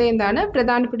എന്നുള്ളതിനകത്ത് എന്താണ്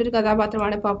പ്രധാനപ്പെട്ട ഒരു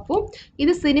കഥാപാത്രമാണ് പപ്പു.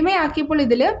 ഇത് സിനിമയാക്കിയപ്പോൾ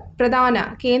ഇതിൽ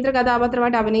കേന്ദ്ര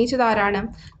കഥാപാത്രമായിട്ട് അഭിനയിച്ചത് ആരാണ്?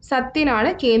 സത്യനാണ്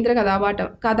കേന്ദ്ര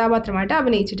കഥാപാത്രമായിട്ട്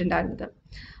അഭിനയിച്ചിട്ടുണ്ടായിരുന്നത്.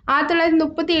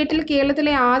 1938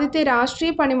 കേരളത്തിലെ ആദ്യത്തെ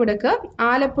രാഷ്ട്രീയ പണിമുടക്ക്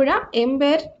ആലപ്പുഴ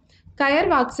എംപയർ കയർ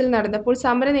വാക്സിൽ നടന്നപ്പോൾ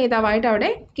സമര നേതാവായിട്ട് അവിടെ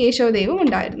കേശവദേവും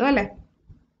ഉണ്ടായിരുന്നു അല്ലേ.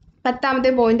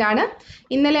 10ാമത്തെ പോയിന്റ് ആണ്.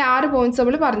 ഇന്നലെ 6 പോയിന്റ്സ്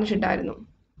നമ്മൾ പറഞ്ഞിട്ടുണ്ടായിരുന്നു.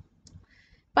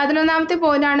 11ാമത്തെ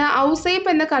പോയിന്റ് ആണ്. ഔസേപ്പ്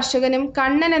എന്ന കർഷകനും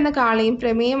കണ്ണൻ എന്ന കാളയും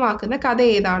പ്രമേയമാക്കുന്ന കഥ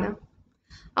ഏതാണ്?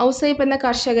 ഔസേപ്പ് എന്ന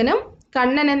കർഷകനും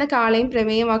കണ്ണൻ എന്ന കാളയും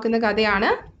പ്രമേയമാക്കുന്ന കഥയാണ്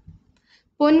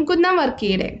പൊൻകുന്നം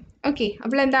വർക്കിയുടെ. ഓക്കെ,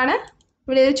 അപ്പോൾ എന്താണ്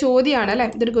ഇവിടെ ഒരു ചോദ്യമാണ് അല്ലേ,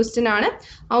 ഇതൊരു ക്വസ്റ്റ്യൻ ആണ്.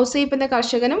 ഔസേപ്പ് എന്ന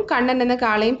കർഷകനും കണ്ണൻ എന്ന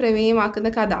കാളയും പ്രമേയമാക്കുന്ന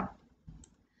കഥ.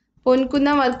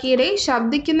 പൊൻകുന്നം വർക്കിയുടെ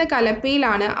ശബ്ദിക്കുന്ന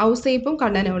കലപ്പയിലാണ് ഔസേപ്പും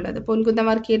കണ്ണനും ഉള്ളത്. പൊൻകുന്നം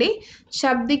വർക്കിയുടെ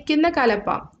ശബ്ദിക്കുന്ന കലപ്പ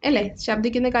അല്ലേ,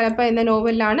 ശബ്ദിക്കുന്ന കലപ്പ എന്ന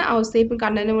നോവലിലാണ് ഔസേപ്പും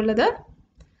കണ്ണനും ഉള്ളത്.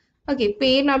 ഓക്കെ,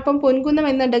 പേരിനൊപ്പം പൊൻകുന്നം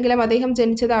എന്നുണ്ടെങ്കിലും അദ്ദേഹം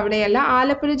ജനിച്ചത് അവിടെയല്ല,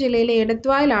 ആലപ്പുഴ ജില്ലയിലെ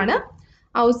എടത്വായിലാണ്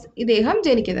ഇദ്ദേഹം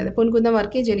ജനിക്കുന്നത്. പൊൻകുന്നം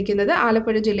വർക്കി ജനിക്കുന്നത്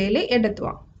ആലപ്പുഴ ജില്ലയിലെ എടത്വ.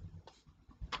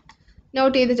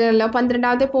 നോട്ട് ചെയ്തിട്ടുണ്ടല്ലോ.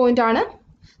 12ാമത്തെ പോയിന്റ് ആണ്.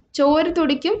 ചോര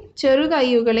തുടിക്കും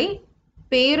ചെറുകയ്യുകളെ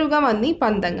പേറുക വന്നി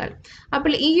പന്തങ്ങൾ.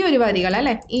 അപ്പോൾ ഈ ഒരു വരികൾ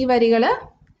അല്ലെ, ഈ വരികൾ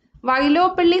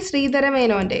വൈലോപ്പള്ളി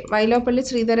ശ്രീധരമേനോന്റെ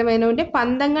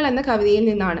പന്തങ്ങൾ എന്ന കവിതയിൽ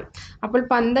നിന്നാണ്. അപ്പോൾ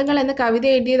പന്തങ്ങൾ എന്ന കവിത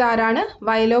എഴുതിയത് ആരാണ്?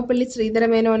 വൈലോപ്പള്ളി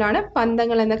ശ്രീധരമേനോനാണ്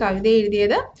പന്തങ്ങൾ എന്ന കവിത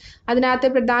എഴുതിയത്. അതിനകത്തെ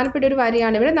പ്രധാനപ്പെട്ട ഒരു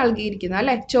വരിയാണ് ഇവിടെ നൽകിയിരിക്കുന്നത്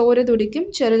അല്ലെ, ചോര തുടിക്കും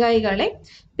ചെറുകൈകളെ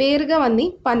പേറുക വന്നി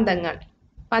പന്തങ്ങൾ.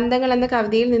 പന്തങ്ങൾ എന്ന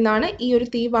കവിതയിൽ നിന്നാണ് ഈ ഒരു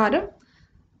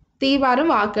തീവാറും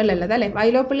വാക്കുകളുള്ളത് അല്ലെ.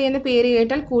 വൈലോപ്പള്ളി എന്ന പേര്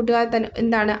കേട്ടാൽ കൂട്ടുകാർ തന്നെ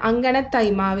എന്താണ്,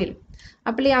 അങ്കണത്തൈമാവിൽ.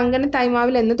 അപ്പോൾ ഈ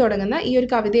അങ്കണത്തൈമാവിൽ എന്ന് തുടങ്ങുന്ന ഈ ഒരു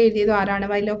കവിത എഴുതിയത് ആരാണ്?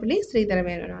 വൈലോപ്പള്ളി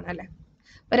ശ്രീധരമേനോനാണ് അല്ലെ.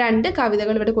 അപ്പോൾ 2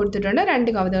 കവിതകൾ ഇവിടെ കൊടുത്തിട്ടുണ്ട്,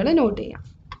 2 കവിതകൾ നോട്ട് ചെയ്യാം.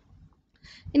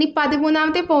 ഇനി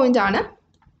 13ാമത്തെ പോയിന്റ് ആണ്.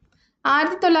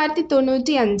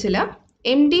 1995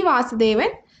 MD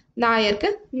വാസുദേവൻ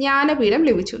നായർക്ക് ജ്ഞാനപീഠം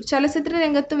ലഭിച്ചു. ചലച്ചിത്ര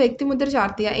രംഗത്ത് വ്യക്തിമുദ്ര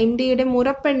ചാർത്തിയ MDയുടെ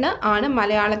മുറപ്പെണ്ണ് ആണ്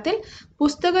മലയാളത്തിൽ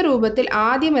പുസ്തക രൂപത്തിൽ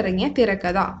ആദ്യം ഇറങ്ങിയ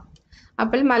തിരക്കഥ.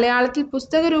 അപ്പോൾ മലയാളത്തിൽ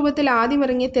പുസ്തക രൂപത്തിൽ ആദ്യം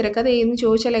ഇറങ്ങിയ തിരക്കഥ എന്ന്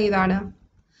ചോദിച്ചാൽ ഏതാണ്?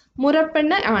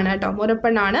 മുറപ്പെണ്ണ് ആണ് കേട്ടോ.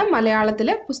 മുറപ്പെണ്ണാണ് മലയാളത്തിൽ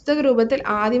പുസ്തക രൂപത്തിൽ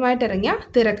ആദ്യമായിട്ട് ഇറങ്ങിയ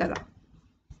തിരക്കഥ.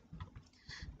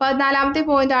 14ാമത്തെ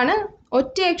പോയിന്റ് ആണ്.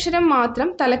 ഒറ്റയക്ഷരം മാത്രം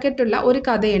തലക്കെട്ടുള്ള ഒരു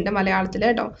കഥയുണ്ട് മലയാളത്തിൽ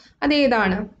കേട്ടോ.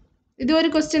 അതേതാണ്? ഇതും ഒരു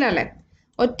ക്വസ്റ്റ്യൻ അല്ലേ.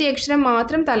 ഒറ്റയക്ഷരം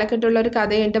മാത്രം തലക്കെട്ടുള്ള ഒരു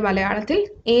കഥയുണ്ട് മലയാളത്തിൽ,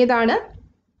 ഏതാണ്?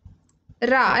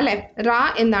 റാ അല്ലെ. റാ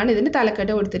എന്നാണ് ഇതിന്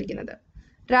തലക്കെട്ട് കൊടുത്തിരിക്കുന്നത്.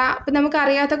 റാ. അപ്പം നമുക്ക്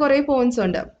അറിയാത്ത കുറേ പോയിന്റ്സ്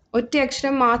ഉണ്ട്.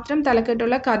 ഒറ്റയക്ഷരം മാത്രം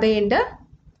തലക്കെട്ടുള്ള കഥയുണ്ട്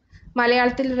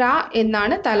മലയാളത്തിൽ, റാ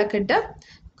എന്നാണ് തലക്കെട്ട്.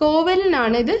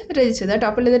 കോവലനാണ് ഇത് രചിച്ചത് കേട്ടോ.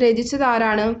 അപ്പോൾ ഇത് രചിച്ചത്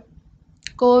ആരാണ്?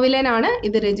 കോവിലനാണ്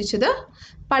ഇത് രചിച്ചത്.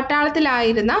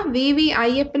 പട്ടാളത്തിലായിരുന്ന VV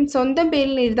അയ്യപ്പൻ സ്വന്തം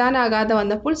പേരിൽ എഴുതാനാകാതെ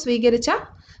വന്നപ്പോൾ സ്വീകരിച്ച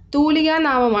തൂലികാ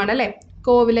നാമമാണ് അല്ലെ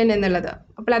കോവിലൻ എന്നുള്ളത്.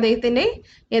 അപ്പോൾ അദ്ദേഹത്തിൻ്റെ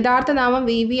യഥാർത്ഥ നാമം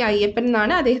VV അയ്യപ്പൻ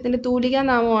എന്നാണ്, അദ്ദേഹത്തിൻ്റെ തൂലികാ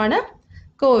നാമമാണ്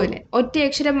കോവിലൻ.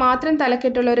 ഒറ്റയക്ഷരം മാത്രം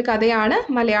തലക്കെട്ടുള്ള ഒരു കഥയാണ്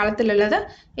മലയാളത്തിലുള്ളത്,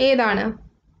 ഏതാണ്?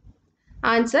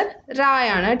 ആൻസർ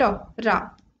റായാണ് കേട്ടോ, റാ.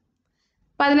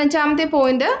 15ാമത്തെ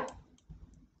പോയിന്റ്.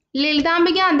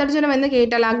 ലളിതാംബിക അന്തർജനം എന്ന്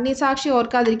കേട്ടാൽ അഗ്നിസാക്ഷി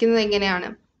ഓർക്കാതിരിക്കുന്നത് എങ്ങനെയാണ്?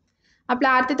 അപ്പോൾ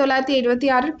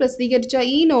 1976 പ്രസിദ്ധീകരിച്ച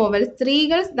ഈ നോവൽ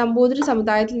സ്ത്രീകൾ നമ്പൂതിരി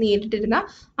സമുദായത്തിൽ നേരിട്ടിരുന്ന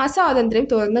അസ്വാതന്ത്ര്യം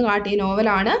തുറന്നു കാട്ടിയ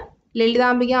നോവലാണ്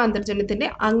ലളിതാംബിക അന്തർജനത്തിൻ്റെ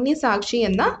അഗ്നിസാക്ഷി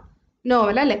എന്ന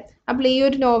നോവൽ അല്ലേ. അപ്പോൾ ഈ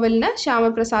ഒരു നോവലിന്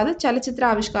ശ്യാമപ്രസാദ് ചലച്ചിത്ര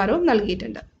ആവിഷ്കാരവും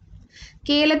നൽകിയിട്ടുണ്ട്.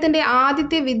 കേരളത്തിൻ്റെ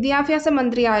ആദ്യത്തെ വിദ്യാഭ്യാസ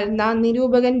മന്ത്രിയായിരുന്ന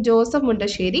നിരൂപകൻ ജോസഫ്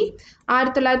മുണ്ടശ്ശേരി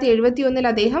 1971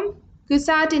 അദ്ദേഹം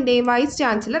ക്യുസാറ്റിൻ്റെ വൈസ്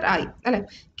ചാൻസലർ ആയി അല്ലെ.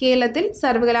 കേരളത്തിൽ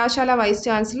സർവകലാശാല വൈസ്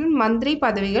ചാൻസലർ മന്ത്രി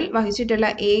പദവികൾ വഹിച്ചിട്ടുള്ള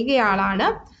ഏകയാളാണ്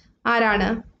ആരാണ്?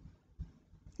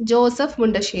 ജോസഫ്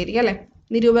മുണ്ടശ്ശേരി അല്ലെ,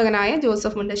 നിരൂപകനായ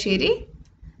ജോസഫ് മുണ്ടശ്ശേരി.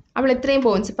 അപ്പോൾ ഇത്രയും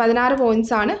പോയിന്റ്സ് 16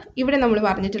 പോയിന്റ്സ് ആണ് ഇവിടെ നമ്മൾ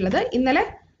പറഞ്ഞിട്ടുള്ളത്. ഇന്നലെ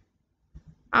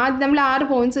ആദ്യം നമ്മൾ 6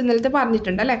 പോയിന്റ്സ് ഇന്നലത്തെ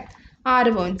പറഞ്ഞിട്ടുണ്ട് അല്ലേ,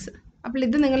 6 പോയിന്റ്സ്. അപ്പോൾ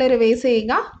ഇത് നിങ്ങൾ റിവൈസ്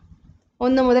ചെയ്യുക,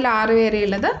 1 മുതൽ 6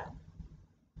 വരെയുള്ളത്.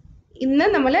 ഇന്ന്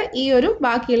നമ്മൾ ഈ ഒരു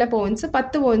ബാക്കിയുള്ള പോയിന്റ്സ്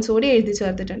 10 പോയിന്റ്സ് കൂടി എഴുതി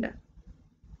ചേർത്തിട്ടുണ്ട്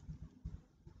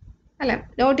അല്ലേ.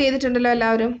 നോട്ട് ചെയ്തിട്ടുണ്ടല്ലോ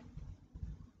എല്ലാവരും?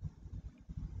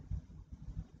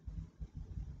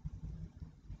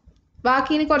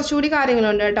 ബാക്കി ഇനി കുറച്ചുകൂടി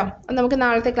കാര്യങ്ങളുണ്ട് കേട്ടോ, അത് നമുക്ക്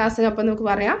നാളത്തെ ക്ലാസ്സിനൊപ്പം നമുക്ക്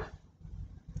പറയാം.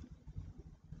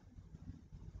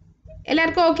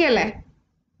 എല്ലാവർക്കും ഓക്കെ അല്ലേ?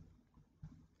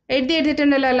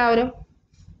 എഴുതിയിട്ടുണ്ടല്ലോ എല്ലാവരും?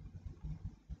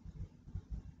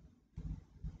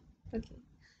 ഓക്കെ.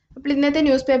 അപ്പോൾ ഇന്നത്തെ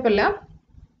ന്യൂസ് പേപ്പറിൽ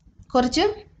കുറച്ച്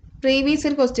പ്രീവിയസ്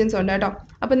ഇയർ ക്വസ്റ്റ്യൻസ് ഉണ്ട് കേട്ടോ.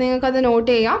 അപ്പോൾ നിങ്ങൾക്കത്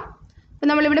നോട്ട് ചെയ്യാം. അപ്പോൾ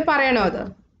നമ്മളിവിടെ പറയണോ അത്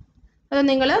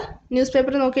നിങ്ങൾ ന്യൂസ്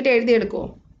പേപ്പർ നോക്കിയിട്ട് എഴുതിയെടുക്കുമോ?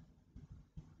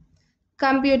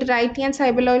 കമ്പ്യൂട്ടർ, IT ആൻഡ്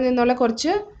സൈബർ ലോയിൽ നിന്നുള്ള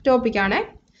കുറച്ച് ടോപ്പിക്കാണ്.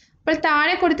 അപ്പോൾ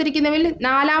താഴെ കൊടുത്തിരിക്കുന്നവയിൽ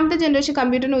 4ാമത്തെ ജനറേഷൻ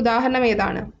കമ്പ്യൂട്ടറിന് ഉദാഹരണം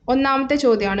ഏതാണ്? 1ാമത്തെ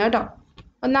ചോദ്യമാണ് കേട്ടോ.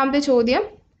 1ാമത്തെ ചോദ്യം,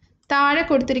 താഴെ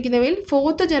കൊടുത്തിരിക്കുന്നവയിൽ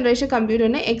 4th ജനറേഷൻ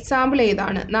കമ്പ്യൂട്ടറിന് എക്സാമ്പിൾ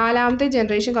ഏതാണ്? 4ാമത്തെ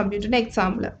ജനറേഷൻ കമ്പ്യൂട്ടറിന്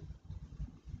എക്സാമ്പിൾ.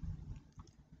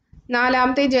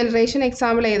 നാലാമത്തെ ജനറേഷൻ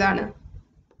എക്സാമ്പിൾ ഏതാണ്?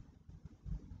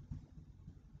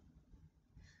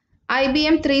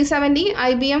 IBM 370,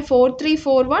 IBM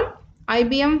 4341,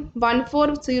 IBM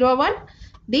 1401,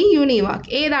 D Univac.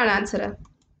 ഏതാണ് ആൻസർ?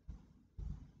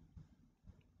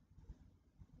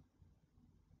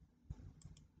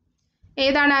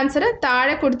 ഏതാണ് ആൻസർ?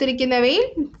 താഴെ കൊടുത്തിരിക്കുന്നവയിൽ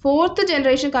 4th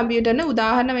ജനറേഷൻ കമ്പ്യൂട്ടറിന്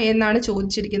ഉദാഹരണം എന്നാണ്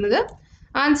ചോദിച്ചിരിക്കുന്നത്.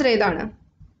 ആൻസർ ഏതാണ്?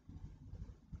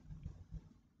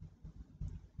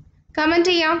 കമന്റ്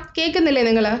ചെയ്യാം. കേൾക്കുന്നില്ലേ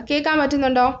നിങ്ങൾ? കേൾക്കാൻ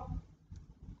പറ്റുന്നുണ്ടോ?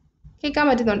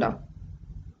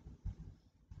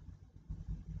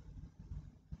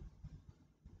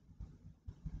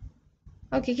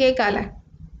 ഓക്കെ, കേൾക്കാല്ലേ?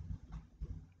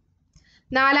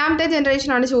 നാലാമത്തെ ജനറേഷൻ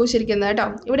ആണ് ചോദിച്ചിരിക്കുന്നത് കേട്ടോ.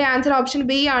 ഇവിടെ ആൻസർ ഓപ്ഷൻ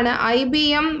ബി ആണ്.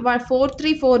 IBM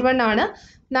 4341 ആണ്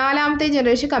നാലാമത്തെ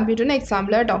ജനറേഷൻ കമ്പ്യൂട്ടറിന്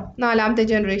എക്സാമ്പിൾ കേട്ടോ. നാലാമത്തെ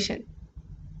ജനറേഷൻ.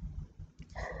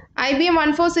 IBM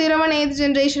 1401 ഏത്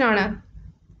ജനറേഷൻ ആണ്?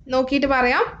 നോക്കിയിട്ട്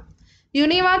പറയാം.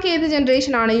 യുണിവാക്ക് ഏത്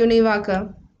ജനറേഷൻ ആണ്? യുണിവാക്ക്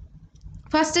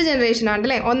ഫസ്റ്റ് ജനറേഷൻ ആണ്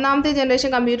അല്ലേ? ഒന്നാമത്തെ ജനറേഷൻ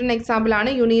കമ്പ്യൂട്ടറിന് എക്സാമ്പിൾ ആണ്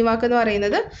യുണിവാക്ക് എന്ന്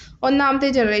പറയുന്നത്. ഒന്നാമത്തെ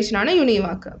ജനറേഷൻ ആണ്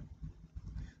യുണിവാക്ക്.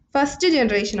 ഫസ്റ്റ്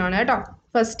ജനറേഷൻ ആണ് കേട്ടോ.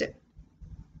 ഫസ്റ്റ്.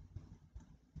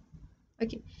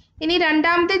 ഓക്കെ, ഇനി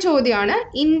രണ്ടാമത്തെ ചോദ്യമാണ്.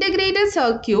 ഇൻ്റഗ്രേറ്റഡ്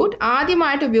സർക്യൂട്ട്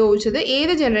ആദ്യമായിട്ട് ഉപയോഗിച്ചത്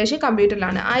ഏത് ജനറേഷൻ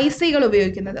കമ്പ്യൂട്ടറിലാണ്? ICകൾ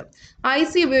ഉപയോഗിക്കുന്നത്.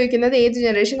 IC ഉപയോഗിക്കുന്നത് ഏത്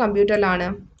generation കമ്പ്യൂട്ടറിലാണ്?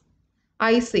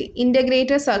 IC,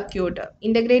 integrated circuit.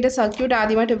 Integrated circuit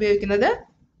ആദ്യമായിട്ട് ഉപയോഗിക്കുന്നത്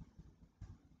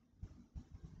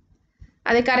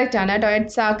അത് കറക്റ്റ് ആണ് കേട്ടോ.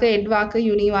 എഡ്സാക്ക്, എഡ്വാക്ക്,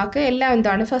 യുണിവാക്ക് എല്ലാം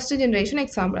എന്താണ്? ഫസ്റ്റ് ജനറേഷൻ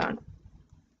എക്സാമ്പിൾ ആണ്.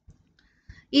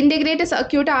 ഇൻ്റഗ്രേറ്റഡ്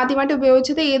സർക്യൂട്ട് ആദ്യമായിട്ട്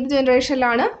ഉപയോഗിച്ചത് ഏത്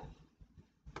ജനറേഷനിലാണ്?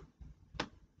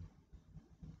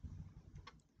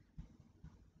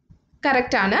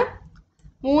 കറക്റ്റ് ആണ്.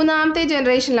 മൂന്നാമത്തെ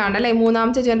ജനറേഷനിലാണ് അല്ലേ?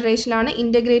 മൂന്നാമത്തെ ജനറേഷനിലാണ്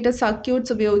ഇൻ്റഗ്രേറ്റഡ്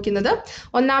സർക്യൂട്ട്സ് ഉപയോഗിക്കുന്നത്.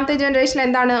 ഒന്നാമത്തെ ജനറേഷനിൽ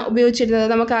എന്താണ് ഉപയോഗിച്ചിരുന്നത്?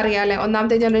 നമുക്കറിയാം അല്ലേ?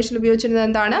 ഒന്നാമത്തെ ജനറേഷനിൽ ഉപയോഗിച്ചിരുന്നത്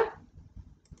എന്താണ്?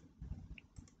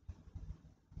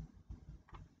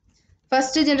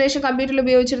 ഫസ്റ്റ് ജനറേഷൻ കമ്പ്യൂട്ടറിൽ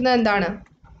ഉപയോഗിച്ചിരുന്നത് എന്താണ്?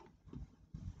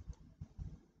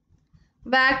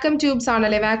 വാക്വം ട്യൂബ്സ്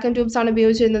ആണല്ലേ? വാക്വം ട്യൂബ്സ് ആണ്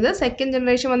ഉപയോഗിച്ചിരുന്നത്. സെക്കൻഡ്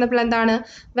ജനറേഷൻ വന്നപ്പോൾ എന്താണ്?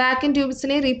 വാക്വം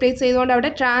ട്യൂബ്സിനെ റീപ്ലേസ് ചെയ്തുകൊണ്ട് അവിടെ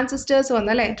ട്രാൻസിസ്റ്റേഴ്സ്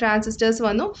വന്നു അല്ലേ? ട്രാൻസിസ്റ്റേഴ്സ്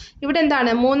വന്നു. ഇവിടെ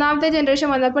എന്താണ്? മൂന്നാമത്തെ ജനറേഷൻ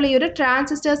വന്നപ്പോൾ ഈ ഒരു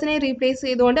ട്രാൻസിസ്റ്റേഴ്സിനെ റീപ്ലേസ്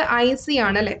ചെയ്തുകൊണ്ട് IC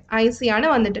ആണ് അല്ലേ? IC ആണ്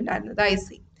വന്നിട്ടുണ്ടായിരുന്നത്. IC.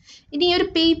 ഇനി ഈ ഒരു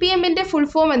PPMന്റെ ഫുൾ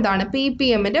ഫോം എന്താണ്?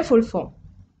 PPMന്റെ ഫുൾ ഫോം.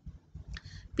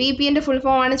 PPMന്റെ ഫുൾ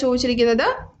ഫോം ആണ് ചോദിച്ചിരിക്കുന്നത്.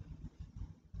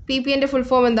 PPMന്റെ ഫുൾ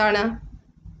ഫോം എന്താണ്?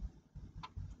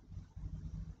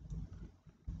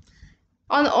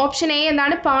 ഓപ്ഷൻ എ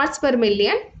എന്താണ്? Parts per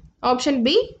million. Option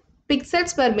B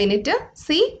pixels per minute.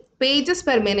 C pages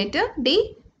per minute. D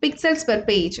pixels per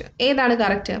page. ഏതാണ്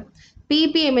correct?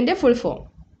 PPMന്റെ full form.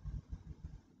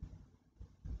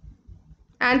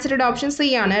 ആൻസറുടെ option C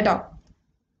ആണ് കേട്ടോ.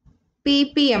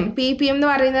 PPM എന്ന്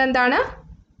പറയുന്നത് എന്താണ്?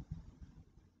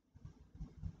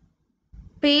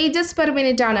 പേജസ് പെർ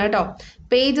മിനിറ്റ് ആണ് കേട്ടോ.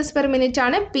 പേജസ് പെർ മിനിറ്റ്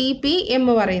ആണ് PPM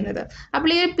പറയുന്നത്. അപ്പോൾ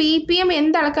ഈ ഒരു PPM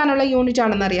എന്തളക്കാനുള്ള യൂണിറ്റ്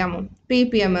ആണെന്ന് അറിയാമോ?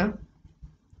 PPM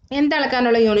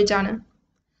എന്തളക്കാനുള്ള യൂണിറ്റ് ആണ്?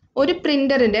 ഒരു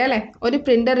പ്രിൻ്ററിൻ്റെ അല്ലേ? ഒരു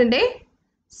പ്രിൻ്ററിൻ്റെ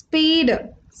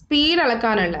സ്പീഡ്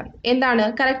അളക്കാനുള്ള എന്താണ്?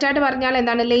 കറക്റ്റായിട്ട് പറഞ്ഞാൽ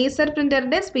എന്താണ്? ലേസർ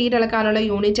പ്രിൻ്ററിൻ്റെ സ്പീഡ് അളക്കാനുള്ള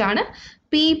യൂണിറ്റ് ആണ്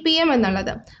PPM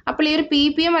എന്നുള്ളത്. അപ്പോൾ ഈ ഒരു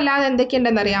PPM അല്ലാതെ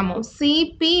എന്തൊക്കെയുണ്ടെന്ന് അറിയാമോ?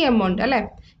 CPM ഉണ്ട് അല്ലേ?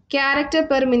 ക്യാരക്ടർ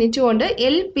പെർ മിനിറ്റും ഉണ്ട്.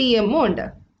 LPM ഉണ്ട്.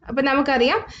 അപ്പോൾ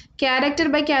നമുക്കറിയാം ക്യാരക്ടർ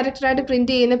ബൈ ക്യാരക്ടറായിട്ട്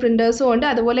പ്രിൻറ്റ് ചെയ്യുന്ന പ്രിൻറ്റേഴ്സും ഉണ്ട്.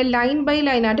 അതുപോലെ ലൈൻ ബൈ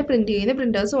ലൈനായിട്ട് പ്രിൻറ്റ് ചെയ്യുന്ന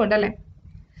പ്രിൻറ്റേഴ്സും ഉണ്ട് അല്ലേ?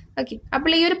 ഓക്കെ,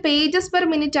 അപ്പോൾ ഈ ഒരു പേജസ് പെർ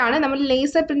മിനിറ്റ് ആണ് നമ്മൾ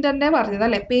ലേസർ പ്രിൻ്ററിൻ്റെ പറഞ്ഞത്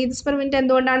അല്ലേ? പേജസ് പെർ മിനിറ്റ്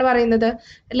എന്തുകൊണ്ടാണ് പറയുന്നത്?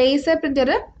 Laser printer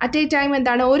at A time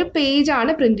എന്താണ്? ഒരു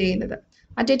പേജാണ് പ്രിൻറ്റ് ചെയ്യുന്നത്.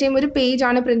 അറ്റ് എ ടൈം ഒരു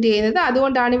പേജാണ് പ്രിൻറ്റ് ചെയ്യുന്നത്.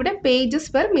 അതുകൊണ്ടാണ് ഇവിടെ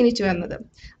പേജസ് പെർ മിനിറ്റ് വന്നത്.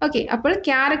 ഓക്കെ, അപ്പോൾ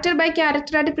ക്യാരക്ടർ ബൈ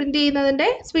ക്യാരക്ടറായിട്ട് പ്രിൻറ്റ് ചെയ്യുന്നതിൻ്റെ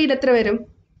സ്പീഡ് എത്ര വരും?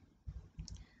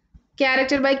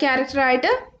 ക്യാരക്ടർ ബൈ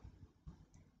ക്യാരക്ടറായിട്ട്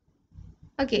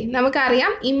ഓക്കെ,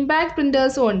 നമുക്കറിയാം ഇമ്പാക്ട്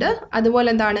പ്രിൻറ്റേഴ്സും ഉണ്ട്. അതുപോലെ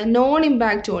എന്താണ്? നോൺ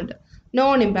ഇമ്പാക്റ്റും ഉണ്ട്.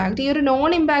 Non impact. ഈ ഒരു നോൺ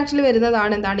ഇമ്പാക്റ്റിൽ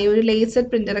വരുന്നതാണ് എന്താണ്? ഈ ഒരു ലേസർ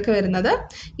പ്രിൻ്ററൊക്കെ വരുന്നത്.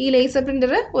 ഈ ലേസർ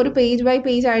പ്രിൻ്റർ ഒരു പേജ് ബൈ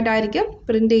പേജ് ആയിട്ടായിരിക്കും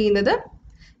പ്രിൻറ്റ് ചെയ്യുന്നത്.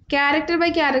 ക്യാരക്ടർ ബൈ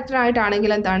ക്യാരക്ടർ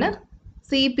ആയിട്ടാണെങ്കിൽ എന്താണ്?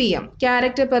 CPM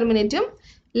ക്യാരക്ടർ പെർ മിനിറ്റും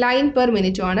ലൈൻ പെർ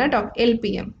മിനിറ്റും ആണ് കേട്ടോ.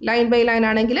 LPM ലൈൻ ബൈ ലൈൻ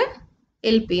ആണെങ്കിൽ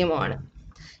LPM ആണ്.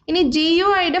 ഇനി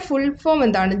GUIയുടെ ഫുൾ ഫോം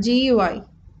എന്താണ്? GUI.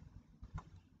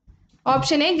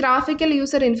 Option A graphical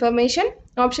user information.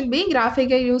 Option B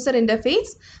graphical user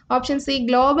interface. Option C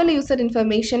global user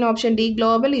information. Option D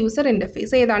global user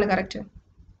interface. ഏതാണ് correct?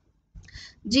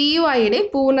 GUIയുടെ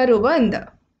പൂർണ്ണരൂപം എന്ത്?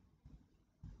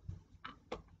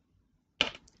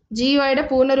 GUIയുടെ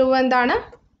പൂർണ്ണരൂപം എന്താണ്?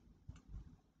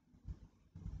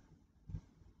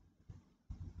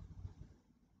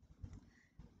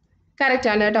 കറക്റ്റ്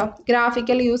ആണ് കേട്ടോ.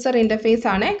 ഗ്രാഫിക്കൽ യൂസർ ഇൻ്റർഫേസ്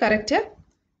ആണ് കറക്റ്റ്.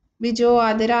 ബിജോ,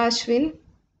 ആതിര, അശ്വിൻ,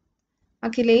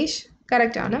 അഖിലേഷ്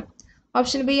കറക്റ്റ് ആണ്.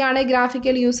 ഓപ്ഷൻ ബി ആണ്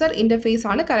ഗ്രാഫിക്കൽ യൂസർ ഇന്റർഫേസ്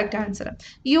ആണ് കറക്റ്റ് ആൻസർ.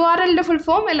 URLന്റെ ഫുൾ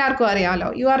ഫോം എല്ലാവർക്കും അറിയാമല്ലോ.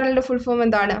 URLന്റെ ഫുൾ ഫോം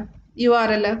എന്താണ്?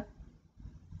 URL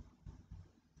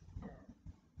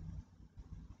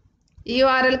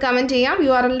കമന്റ് ചെയ്യാം.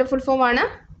 URLന്റെ ഫുൾ ഫോം ആണ്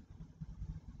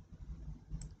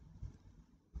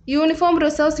യൂണിഫോം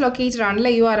റിസോഴ്സ് ലൊക്കേറ്റർ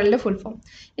ആണല്ലേ URLന്റെ ഫുൾ ഫോം.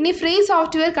 ഇനി ഫ്രീ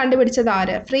സോഫ്റ്റ്വെയർ കണ്ടുപിടിച്ചത്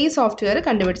ആര്? ഫ്രീ സോഫ്റ്റ്വെയർ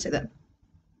കണ്ടുപിടിച്ചത്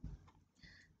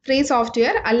ഫ്രീ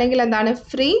സോഫ്റ്റ്വെയർ അല്ലെങ്കിൽ എന്താണ്?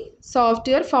 ഫ്രീ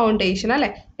സോഫ്റ്റ്വെയർ ഫൗണ്ടേഷൻ അല്ലെ.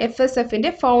 FSFന്റെ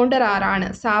ഫൗണ്ടർ ആരാണ്?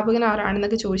 സ്ഥാപകൻ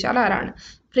ആരാണെന്നൊക്കെ ചോദിച്ചാൽ ആരാണ്?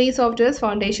 ഫ്രീ സോഫ്റ്റ്വെയർ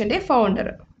ഫൗണ്ടേഷന്റെ ഫൗണ്ടർ.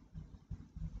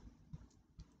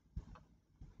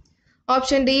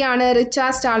 ഓപ്ഷൻ ഡി ആണ്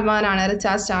റിച്ചാർഡ് സ്റ്റാൾമാൻ ആണ്.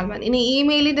 Richard Stallman. ഇനി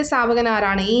ഇമെയിലിന്റെ സ്ഥാപകൻ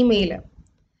ആരാണ്?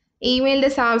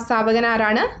 ഇമെയിലിന്റെ സ്ഥാപകൻ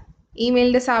ആരാണ്?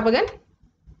 ഇമെയിലിന്റെ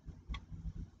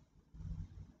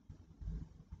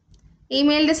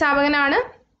സ്ഥാപകനാണ്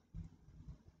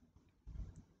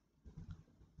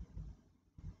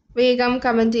വേഗം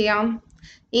കമന്റ് ചെയ്യാം.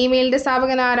 ഇമെയിലിന്റെ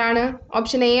സ്ഥാപകൻ ആരാണ്?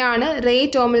 ഓപ്ഷൻ എ ആണ് റേ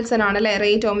ടോമിൽസൺ ആണ് അല്ലെ. റേ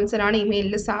ടോമിൽസൺ ആണ്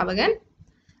ഇമെയിലിന്റെ സ്ഥാപകൻ.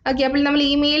 ഓക്കെ, അപ്പോൾ നമ്മൾ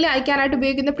ഇമെയിൽ അയക്കാനായിട്ട്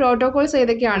ഉപയോഗിക്കുന്ന പ്രോട്ടോകോൾസ്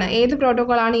ഏതൊക്കെയാണ്? ഏത്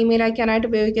പ്രോട്ടോകോളാണ് ഇമെയിൽ അയക്കാനായിട്ട്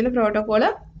ഉപയോഗിക്കുന്ന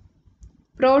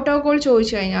പ്രോട്ടോകോൾ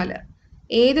ചോദിച്ചു കഴിഞ്ഞാൽ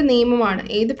ഏത് നിയമമാണ്,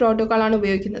 ഏത് പ്രോട്ടോകോളാണ്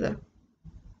ഉപയോഗിക്കുന്നത്?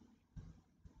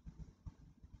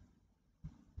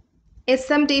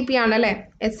 SMTP ആണ് അല്ലേ.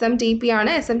 SMTP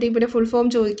ആണ്. SMTPയുടെ ഫുൾ ഫോം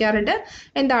ചോദിക്കാറുണ്ട്.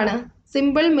 എന്താണ്?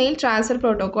 സിമ്പിൾ മെയിൽ ട്രാൻസ്ഫർ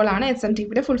പ്രോട്ടോകോൾ ആണ്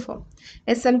SMTPയുടെ ഫുൾ ഫോം.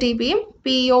 SMTPയും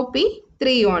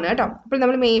POP3 ആണ് കേട്ടോ. അപ്പോൾ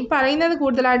നമ്മൾ മെയിൻ പറയുന്നത്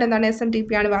കൂടുതലായിട്ട് എന്താണ്? SMTP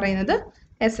ആണ് പറയുന്നത്.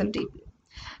 SMTP.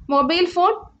 മൊബൈൽ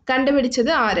ഫോൺ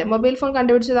കണ്ടുപിടിച്ചത് ആര്? മൊബൈൽ ഫോൺ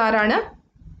കണ്ടുപിടിച്ചത് ആരാണ്?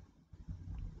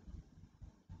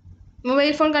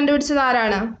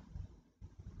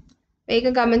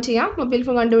 വേഗം കമന്റ് ചെയ്യാം. മൊബൈൽ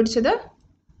ഫോൺ കണ്ടുപിടിച്ചത്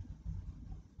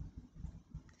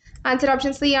ആൻസർ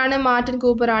ഓപ്ഷൻ സി ആണ് മാർട്ടിൻ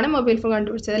കൂപ്പർ ആണ് മൊബൈൽ ഫോൺ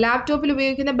കണ്ടുപിടിച്ചത്. ലാപ്ടോപ്പിൽ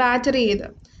ഉപയോഗിക്കുന്ന ബാറ്ററി ഏത്?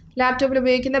 ലാപ്ടോപ്പിൽ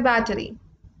ഉപയോഗിക്കുന്ന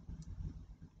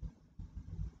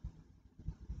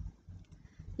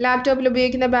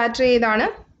ബാറ്ററി ഏതാണ്?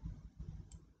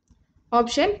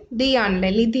 ഓപ്ഷൻ ഡി ആണല്ലേ,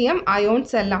 ലിഥിയം അയോൺ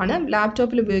സെൽ ആണ്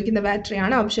ലാപ്ടോപ്പിൽ ഉപയോഗിക്കുന്ന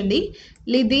ബാറ്ററിയാണ്. Option D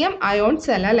lithium ion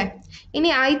cell അല്ലേ. ഇനി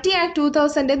IT Act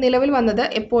 2000 നിലവിൽ വന്നത്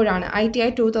എപ്പോഴാണ്? IT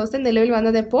Act 2000 നിലവിൽ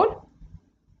വന്നത് എപ്പോൾ?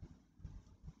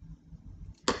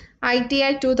 IT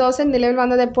Act 2000 നിലവിൽ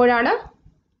വന്നത് എപ്പോഴാണ്?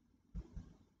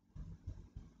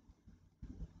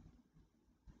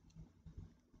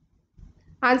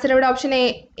 ആൻസർ ഇവിടെ ഓപ്ഷൻ എ.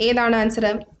 ഏതാണ് ആൻസർ?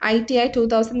 IT Act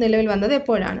 2000 നിലവിൽ വന്നത്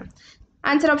എപ്പോഴാണ്?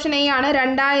 ആൻസർ ഓപ്ഷൻ എ ആണ്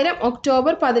 2000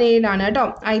 ഒക്ടോബർ 17 കേട്ടോ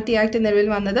IT Act നിലവിൽ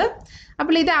വന്നത്.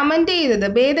 അപ്പോൾ ഇത് അമെൻഡ് ചെയ്തത്,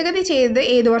 ഭേദഗതി ചെയ്തത്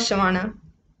ഏത് വർഷമാണ്?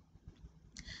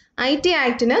 IT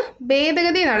Actന്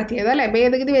ഭേദഗതി നടത്തിയത് അല്ലെ,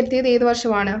 ഭേദഗതി വരുത്തിയത് ഏത്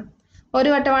വർഷമാണ്? ഒരു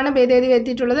വട്ടമാണ് ഭേദഗതി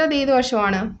വരുത്തിയിട്ടുള്ളത്. അത് ഏത്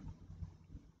വർഷമാണ്?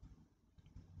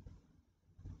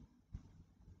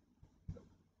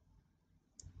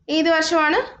 ഏത്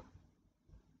വർഷമാണ്?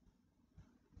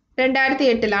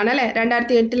 2008 അല്ലേ.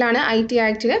 2008 IT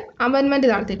Actന് അമെൻമെന്റ്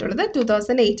നടത്തിയിട്ടുള്ളത്.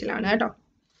 2008 കേട്ടോ.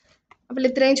 അപ്പോൾ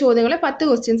ഇത്രയും ചോദ്യങ്ങൾ 10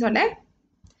 ക്വസ്റ്റ്യൻസ് ഉണ്ട്.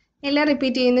 എല്ലാം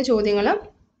റിപ്പീറ്റ് ചെയ്യുന്ന ചോദ്യങ്ങളും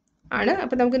ആണ്.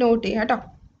 അപ്പോൾ നമുക്ക് നോട്ട് ചെയ്യാം കേട്ടോ.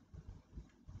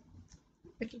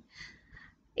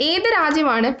 ഏത്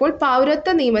രാജ്യമാണ് ഇപ്പോൾ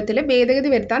പൗരത്വ നിയമത്തിൽ ഭേദഗതി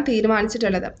വരുത്താൻ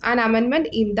തീരുമാനിച്ചിട്ടുള്ളത്? An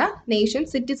അമെൻമെന്റ് in the nation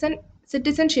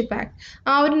citizenship act.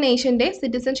 ആ ഒരു നേഷന്റെ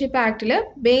സിറ്റിസൺഷിപ്പ് ആക്ടിൽ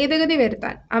ഭേദഗതി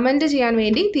വരുത്താൻ, അമെൻഡ് ചെയ്യാൻ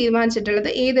വേണ്ടി തീരുമാനിച്ചിട്ടുള്ളത്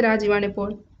ഏത് രാജ്യമാണ്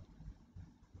ഇപ്പോൾ?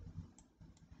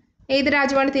 ഏത്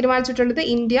രാജ്യമാണ് തീരുമാനിച്ചിട്ടുള്ളത്?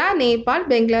 India, Nepal,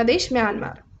 Bangladesh,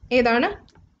 Myanmar. ഏതാണ്?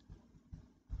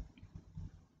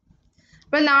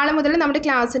 അപ്പോൾ നാളെ മുതൽ നമ്മുടെ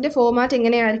ക്ലാസ്സിൻ്റെ ഫോർമാറ്റ്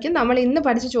എങ്ങനെയായിരിക്കും? നമ്മൾ ഇന്ന്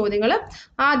പഠിച്ച ചോദ്യങ്ങൾ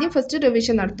ആദ്യം ഫസ്റ്റ്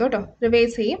റിവിഷൻ നടത്തും കേട്ടോ,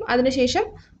 റിവൈസ് ചെയ്യും. അതിനുശേഷം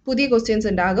പുതിയ ക്വസ്റ്റ്യൻസ്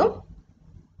ഉണ്ടാകും.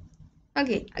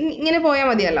 ഓക്കെ, ഇങ്ങനെ പോയാൽ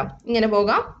മതിയല്ലോ, ഇങ്ങനെ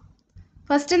പോകാം.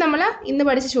 ഫസ്റ്റ് നമ്മൾ ഇന്ന്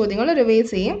പഠിച്ച ചോദ്യങ്ങൾ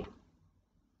റിവൈസ് ചെയ്യും.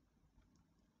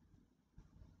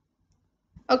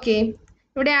 ഓക്കെ,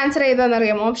 ഇവിടെ ആൻസർ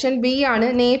ഏതാണെന്നറിയാം? ഓപ്ഷൻ ബി ആണ്,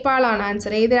 നേപ്പാൾ ആണ്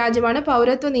ആൻസർ. ഏത് രാജ്യമാണ്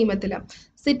പൗരത്വ നിയമത്തിൽ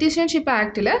സിറ്റിസൺഷിപ്പ്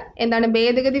ആക്ടിൽ എന്താണ്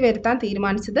ഭേദഗതി വരുത്താൻ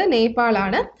തീരുമാനിച്ചത്?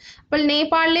 നേപ്പാളാണ്. അപ്പോൾ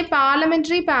നേപ്പാളിലെ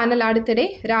പാർലമെന്ററി പാനൽ അടുത്തിടെ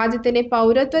രാജ്യത്തിന്റെ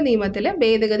പൗരത്വ നിയമത്തിൽ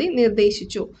ഭേദഗതി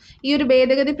നിർദ്ദേശിച്ചു. ഈ ഒരു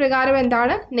ഭേദഗതി പ്രകാരം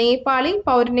എന്താണ്? നേപ്പാളി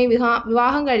പൗരനെ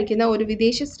വിവാഹം കഴിക്കുന്ന ഒരു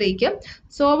വിദേശ സ്ത്രീക്ക്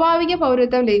സ്വാഭാവിക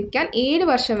പൗരത്വം ലഭിക്കാൻ 7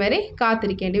 വർഷം വരെ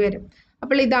കാത്തിരിക്കേണ്ടി വരും.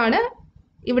 അപ്പോൾ ഇതാണ്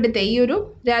ഇവിടുത്തെ ഈ ഒരു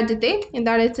രാജ്യത്തെ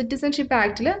എന്താണ് സിറ്റിസൺഷിപ്പ്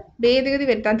ആക്ടിൽ ഭേദഗതി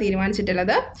വരുത്താൻ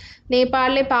തീരുമാനിച്ചിട്ടുള്ളത്.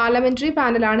 നേപ്പാളിലെ പാർലമെന്ററി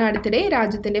പാനലാണ് അടുത്തിടെ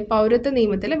രാജ്യത്തിന്റെ പൗരത്വ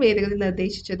നിയമത്തിൽ ഭേദഗതി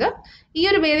നിർദ്ദേശിച്ചത്. ഈ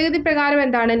ഒരു ഭേദഗതി പ്രകാരം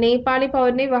എന്താണ്? നേപ്പാളി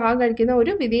പൗരനെ വിവാഹം കഴിക്കുന്ന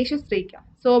ഒരു വിദേശ സ്ത്രീക്ക്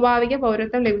സ്വാഭാവിക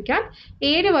പൗരത്വം ലഭിക്കാൻ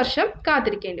 7 വർഷം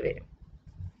കാത്തിരിക്കേണ്ടി വരും.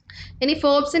 ഇനി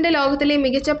ഫോർബ്സിന്റെ ലോകത്തിലെ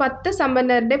മികച്ച 10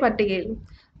 സമ്പന്നരുടെ പട്ടികയിൽ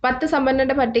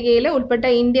ഉൾപ്പെട്ട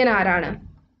ഇന്ത്യൻ ആരാണ്?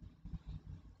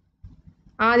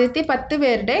 ആദ്യത്തെ 10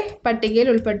 പേരുടെ പട്ടികയിൽ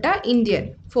ഉൾപ്പെട്ട ഇന്ത്യൻ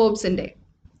ഫോർബ്സിന്റെ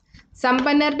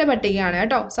സമ്പന്നരുടെ പട്ടികയാണ്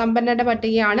കേട്ടോ, സമ്പന്നരുടെ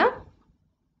പട്ടികയാണ്.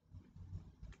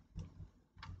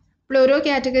 അപ്പോൾ ഓരോ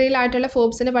കാറ്റഗറിയിലായിട്ടുള്ള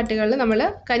ഫോബ്സിൻ്റെ പട്ടികകളിൽ നമ്മൾ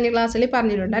കഴിഞ്ഞ ക്ലാസ്സിൽ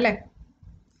പറഞ്ഞിട്ടുണ്ട് അല്ലേ.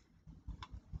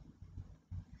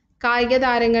 കായിക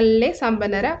താരങ്ങളിലെ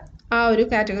സമ്പന്നര ആ ഒരു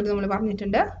കാറ്റഗറി നമ്മൾ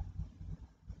പറഞ്ഞിട്ടുണ്ട്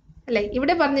അല്ലേ.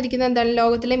 ഇവിടെ പറഞ്ഞിരിക്കുന്നത് എന്താണ്?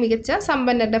 ലോകത്തിലെ മികച്ച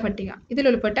സമ്പന്നരുടെ പട്ടിക. ഇതിൽ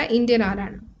ഉൾപ്പെട്ട ഇന്ത്യൻ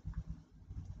ആരാണ്?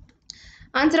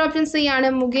 ആൻസർ ഓപ്ഷൻ സി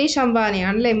ആണ്, മുകേഷ്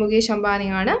അംബാനിയാണ് അല്ലേ. മുകേഷ്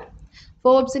അംബാനിയാണ്.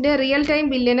 ഫോബ്സിന്റെ റിയൽ ടൈം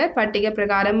ബില്യണർ പട്ടിക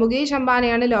പ്രകാരം മുകേഷ്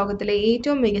അംബാനിയാണ് ലോകത്തിലെ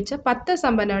ഏറ്റവും മികച്ച 10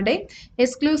 സമ്പന്നരുടെ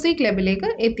എക്സ്ക്ലൂസീവ് ക്ലബിലേക്ക്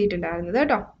എത്തിയിട്ടുണ്ടായിരുന്നത്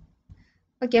കേട്ടോ.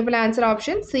 ഓക്കെ, അപ്പോൾ ആൻസർ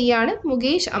ഓപ്ഷൻ സി ആണ്,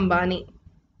 മുകേഷ് അംബാനി.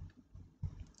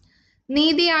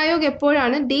 നീതി ആയോഗ്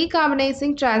എപ്പോഴാണ്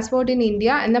ഡീകാർബണൈസിംഗ് ട്രാൻസ്പോർട്ട് ഇൻ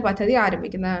ഇന്ത്യ എന്ന പദ്ധതി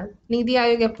ആരംഭിക്കുന്നത്? നീതി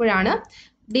ആയോഗ് എപ്പോഴാണ്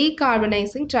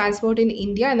ഡീകാർബണൈസിംഗ് ട്രാൻസ്പോർട്ട് ഇൻ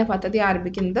ഇന്ത്യ എന്ന പദ്ധതി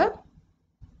ആരംഭിക്കുന്നത്?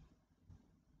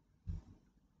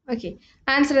 ഓക്കെ,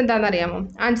 ആൻസർ എന്താണെന്ന് അറിയാമോ?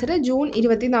 ആൻസർ ജൂൺ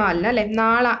 24 അല്ലേ.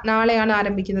 നാളെയാണ്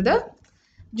ആരംഭിക്കുന്നത്.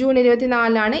 ജൂൺ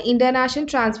 24 ഇന്റർനാഷണൽ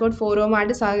ട്രാൻസ്പോർട്ട്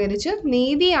ഫോറവുമായിട്ട് സഹകരിച്ച്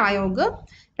NITI Aayog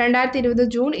 2020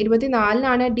 June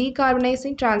 24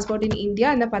 ഡീകാർബണൈസിംഗ് transport in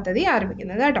India എന്ന പദ്ധതി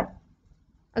ആരംഭിക്കുന്നത് കേട്ടോ.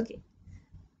 ഓക്കെ,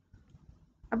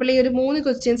 അപ്പോൾ ഈ ഒരു 3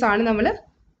 ക്വസ്റ്റ്യൻസ് ആണ് നമ്മൾ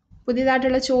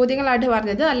പുതിയതായിട്ടുള്ള ചോദ്യങ്ങളായിട്ട്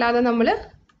പറഞ്ഞത്. അല്ലാതെ നമ്മൾ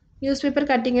ന്യൂസ് പേപ്പർ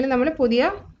കട്ടിങ്ങിൽ നമ്മൾ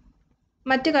പുതിയ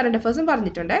മറ്റ് കറണ്ട് അഫയേഴ്സും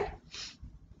പറഞ്ഞിട്ടുണ്ട്.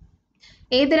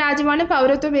 ഏത് രാജ്യമാണ്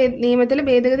പൗരത്വ നിയമത്തിൽ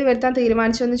ഭേദഗതി വരുത്താൻ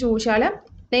തീരുമാനിച്ചതെന്ന് ചോദിച്ചാൽ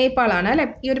നേപ്പാളാണ് അല്ലേ.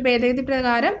 ഈ ഒരു ഭേദഗതി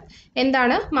പ്രകാരം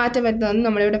എന്താണ് മാറ്റം വരുന്നതെന്ന്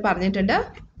നമ്മളിവിടെ പറഞ്ഞിട്ടുണ്ട്.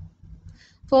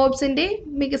 ഫോബ്സിൻ്റെ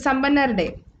സമ്പന്നരുടെ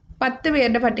 10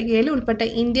 പേരുടെ പട്ടികയിൽ ഉൾപ്പെട്ട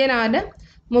ഇന്ത്യൻ ആണ്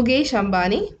Mukesh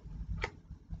Ambani.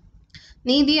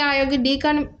 NITI Aayog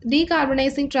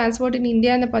ഡീകാർബണൈസിംഗ് transport in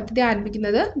India എന്ന പദ്ധതി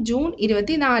ആരംഭിക്കുന്നത് ജൂൺ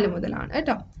 24 മുതലാണ്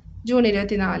കേട്ടോ. ജൂൺ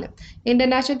 24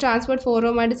 ഇന്റർനാഷണൽ ട്രാൻസ്പോർട്ട്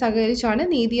ഫോറവുമായിട്ട് സഹകരിച്ചാണ്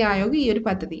നീതി ആയോഗ് ഈ ഒരു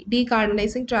പദ്ധതി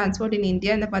ഡീകാർബണൈസിംഗ് ട്രാൻസ്പോർട്ട് ഇൻ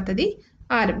ഇന്ത്യ എന്ന പദ്ധതി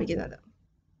ആരംഭിക്കുന്നത്.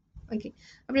 ഓക്കെ,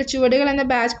 അപ്പോൾ ചുവടുകൾ എന്ന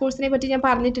ബാച്ച് കോഴ്സിനെ പറ്റി ഞാൻ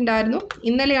പറഞ്ഞിട്ടുണ്ടായിരുന്നു.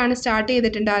 ഇന്നലെയാണ് സ്റ്റാർട്ട്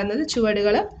ചെയ്തിട്ടുണ്ടായിരുന്നത്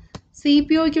ചുവടുകൾ.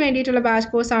 CPOയ്ക്ക് വേണ്ടിയിട്ടുള്ള ബാച്ച്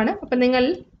കോഴ്സാണ്. അപ്പം നിങ്ങൾ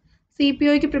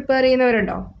CPOയ്ക്ക് പ്രിപ്പയർ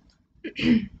ചെയ്യുന്നവരുണ്ടോ?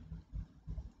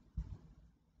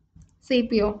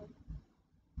 CPO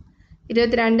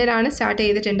 22-നാണ് സ്റ്റാർട്ട്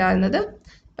ചെയ്തിട്ടുണ്ടായിരുന്നത്.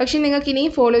 പക്ഷെ നിങ്ങൾക്ക്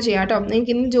ഇനിയും ഫോളോ ചെയ്യാം കേട്ടോ.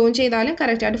 നിങ്ങൾക്ക് ഇന്ന് ജോയിൻ ചെയ്താലും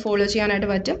കറക്റ്റായിട്ട് ഫോളോ ചെയ്യാനായിട്ട്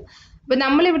പറ്റും. അപ്പോൾ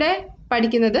നമ്മളിവിടെ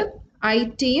പഠിക്കുന്നത്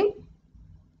IT-യും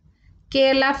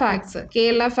കേരള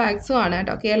ഫാക്ട്സും ആണ്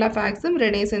കേട്ടോ. കേരള ഫാക്ട്സും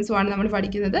റിനൈസൻസും ആണ് നമ്മൾ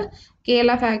പഠിക്കുന്നത്.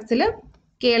 കേരള ഫാക്ട്സിൽ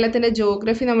കേരളത്തിൻ്റെ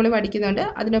ജോഗ്രഫി നമ്മൾ പഠിക്കുന്നുണ്ട്.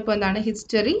 അതിനൊപ്പം എന്താണ്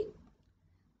ഹിസ്റ്ററി,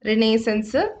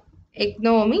 റിനൈസൻസ്,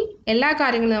 എക്കണോമി, എല്ലാ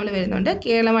കാര്യങ്ങളും നമ്മൾ വരുന്നുണ്ട്.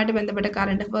 കേരളമായിട്ട് ബന്ധപ്പെട്ട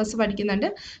കറണ്ട് അഫയേഴ്സ് പഠിക്കുന്നുണ്ട്.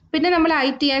 പിന്നെ നമ്മൾ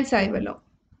IT ആൻഡ്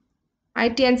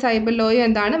സൈബർ ലോയും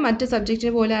എന്താണ് മറ്റ്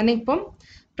സബ്ജക്റ്റിന് പോലെ തന്നെ ഇപ്പം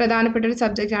പ്രധാനപ്പെട്ട ഒരു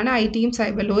സബ്ജക്റ്റാണ് IT-യും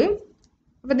സൈബർ ലോയും.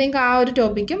 അപ്പോൾ നിങ്ങൾക്ക് ആ ഒരു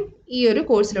ടോപ്പിക്കും ഈ ഒരു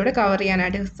കോഴ്സിലൂടെ കവർ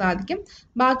ചെയ്യാനായിട്ട് സാധിക്കും.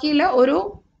 ബാക്കിയുള്ള ഓരോ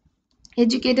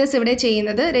എഡ്യൂക്കേറ്റേഴ്സ് ഇവിടെ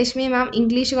ചെയ്യുന്നത്, രശ്മി മാം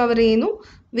ഇംഗ്ലീഷ് കവർ ചെയ്യുന്നു,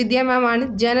 വിദ്യ മാം ആണ്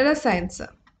ജനറൽ സയൻസ്.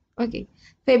 ഓക്കെ,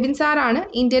 ഫെബിൻ സാറാണ്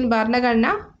ഇന്ത്യൻ ഭരണഘടന,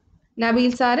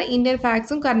 നബീൽ സാറ് ഇന്ത്യൻ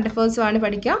ഫാക്ട്സും കറണ്ട് അഫയേഴ്സും ആണ്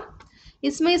പഠിക്കുക.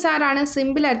 ഇസ്മയിൽ സാറാണ്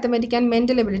simple arithmetic and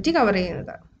mental ability cover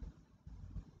ചെയ്യുന്നത്.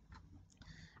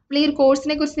 അപ്പോൾ ഈ ഒരു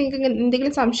കോഴ്സിനെ കുറിച്ച് നിങ്ങൾക്ക്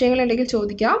എന്തെങ്കിലും സംശയങ്ങളുണ്ടെങ്കിൽ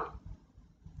ചോദിക്കാം.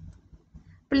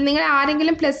 അപ്പോൾ നിങ്ങൾ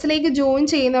ആരെങ്കിലും പ്ലസിലേക്ക് ജോയിൻ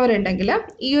ചെയ്യുന്നവരുണ്ടെങ്കിൽ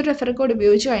ഈ ഒരു റെഫർ കോഡ്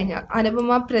ഉപയോഗിച്ച് കഴിഞ്ഞാൽ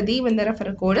അനുപമ പ്രദീപ് എന്ന റെഫർ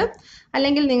കോഡ്,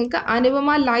 അല്ലെങ്കിൽ നിങ്ങൾക്ക്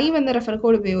അനുപമ ലൈവ് എന്ന റെഫർ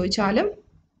കോഡ് ഉപയോഗിച്ചാലും,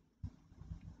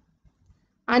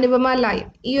 അനുപമ ലൈവ്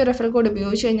ഈ ഒരു റെഫർ കോഡ്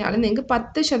ഉപയോഗിച്ച് കഴിഞ്ഞാൽ നിങ്ങൾക്ക്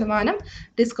 10%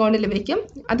 ഡിസ്കൗണ്ട് ലഭിക്കും.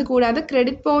 അതുകൂടാതെ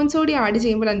ക്രെഡിറ്റ് പോയിന്റ്സ് കൂടി ആഡ്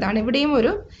ചെയ്യുമ്പോൾ എന്താണ് ഇവിടെയും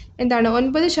ഒരു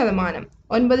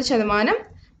 9%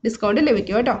 ഡിസ്കൗണ്ട്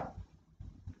ലഭിക്കും കേട്ടോ.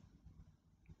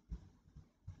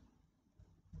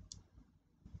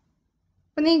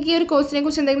 അപ്പം നിങ്ങൾക്ക് ഈ ഒരു കോഴ്സിനെ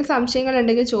കുറിച്ച് എന്തെങ്കിലും സംശയങ്ങൾ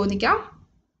ഉണ്ടെങ്കിൽ ചോദിക്കാം.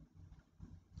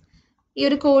 ഈ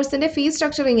ഒരു കോഴ്സിൻ്റെ ഫീസ്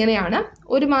സ്ട്രക്ചർ ഇങ്ങനെയാണ്.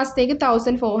 ഒരു മാസത്തേക്ക്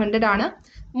 1400 ആണ്.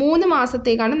 3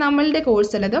 മാസത്തേക്കാണ് നമ്മളുടെ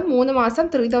കോഴ്സ് ഉള്ളത്. 3 മാസം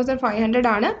 3500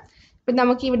 ആണ്. ഇപ്പം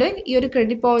നമുക്കിവിടെ ഈ ഒരു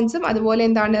ക്രെഡിറ്റ് പോയിന്റ്സും അതുപോലെ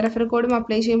എന്താണ് റെഫർ കോഡും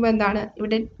അപ്ലൈ ചെയ്യുമ്പോൾ എന്താണ്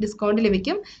ഇവിടെ ഡിസ്കൗണ്ട്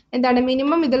ലഭിക്കും. എന്താണ്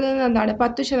മിനിമം ഇതിൽ നിന്ന് എന്താണ്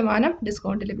 10%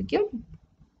 ഡിസ്കൗണ്ട് ലഭിക്കും.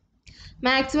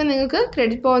 മാക്സിമം നിങ്ങൾക്ക്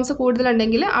ക്രെഡിറ്റ് പോയിന്റ്സ്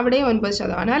കൂടുതലുണ്ടെങ്കിൽ അവിടെ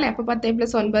 9% അല്ലേ. അപ്പോൾ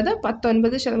 10+9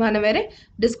 19% വരെ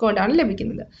ഡിസ്കൗണ്ടാണ്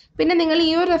ലഭിക്കുന്നത്. പിന്നെ നിങ്ങൾ ഈ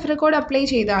ഒരു റെഫർ കോഡ് അപ്ലൈ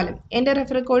ചെയ്താലും, എൻ്റെ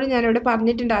റെഫർ കോഡ് ഞാനിവിടെ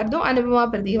പറഞ്ഞിട്ടുണ്ടായിരുന്നു അനുപമ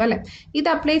പ്രദീപ് അല്ലേ, ഇത്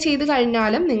അപ്ലൈ ചെയ്ത്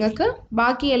കഴിഞ്ഞാലും നിങ്ങൾക്ക്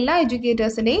ബാക്കി എല്ലാ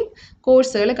എഡ്യൂക്കേറ്റേഴ്സിൻ്റെയും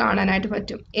കോഴ്സുകൾ കാണാനായിട്ട്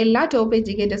പറ്റും. എല്ലാ ടോപ്പ്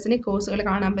എഡ്യൂക്കേറ്റേഴ്സിൻ്റെയും കോഴ്സുകൾ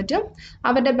കാണാൻ പറ്റും.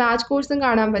 അവരുടെ ബാച്ച് കോഴ്സും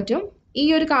കാണാൻ പറ്റും ഈ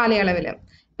ഒരു കാലയളവിൽ.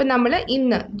 ഇപ്പം നമ്മൾ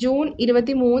ഇന്ന് ജൂൺ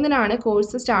 23-നാണ്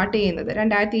കോഴ്സ് സ്റ്റാർട്ട് ചെയ്യുന്നത്.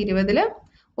 2020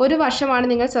 ഒരു വർഷമാണ്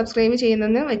നിങ്ങൾ സബ്സ്ക്രൈബ്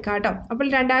ചെയ്യുന്നതെന്ന് വെക്കാം കേട്ടോ. അപ്പോൾ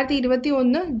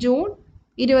 2021 ജൂൺ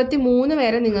 23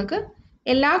 വരെ നിങ്ങൾക്ക്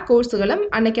എല്ലാ കോഴ്സുകളും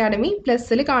അൺഅക്കാഡമി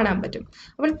പ്ലസിൽ കാണാൻ പറ്റും.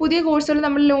 അപ്പോൾ പുതിയ കോഴ്സുകൾ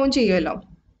നമ്മൾ ലോഞ്ച് ചെയ്യുമല്ലോ,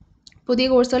 പുതിയ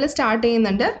കോഴ്സുകൾ സ്റ്റാർട്ട്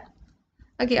ചെയ്യുന്നുണ്ട്.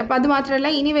 ഓക്കെ, അപ്പോൾ അത്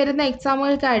മാത്രമല്ല ഇനി വരുന്ന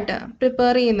എക്സാമുകൾക്കായിട്ട്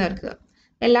പ്രിപ്പയർ ചെയ്യുന്നവർക്ക്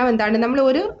എല്ലാം എന്താണ് നമ്മൾ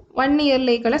ഒരു 1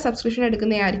 ഇയറിലേക്കുള്ള സബ്സ്ക്രിപ്ഷൻ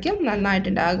എടുക്കുന്നതായിരിക്കും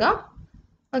നന്നായിട്ടുണ്ടാകുക.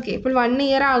 ഓക്കെ, ഇപ്പോൾ 1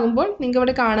 ഇയർ ആകുമ്പോൾ നിങ്ങൾക്ക്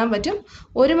ഇവിടെ കാണാൻ പറ്റും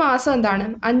ഒരു മാസം എന്താണ്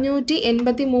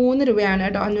 583 രൂപയാണ്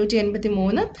കേട്ടോ,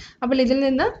 583. അപ്പോൾ ഇതിൽ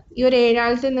നിന്ന് ഈ ഒരു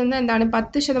 7000-ൽ നിന്ന് എന്താണ്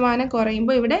 10%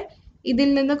 കുറയുമ്പോൾ ഇവിടെ ഇതിൽ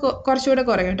നിന്ന് കുറച്ചുകൂടെ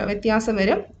കുറയും കേട്ടോ, വ്യത്യാസം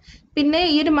വരും. പിന്നെ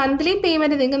ഈ ഒരു മന്ത്ലി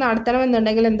പേയ്മെൻറ്റ് നിങ്ങൾക്ക്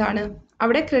നടത്തണമെന്നുണ്ടെങ്കിൽ എന്താണ്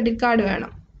അവിടെ ക്രെഡിറ്റ് കാർഡ്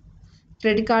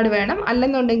വേണം.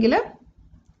 അല്ലെന്നുണ്ടെങ്കിൽ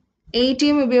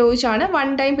ATM ഉപയോഗിച്ചാണ് വൺ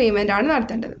ടൈം പേയ്മെൻ്റ് ആണ്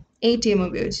നടത്തേണ്ടത്. ATM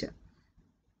ഉപയോഗിച്ച്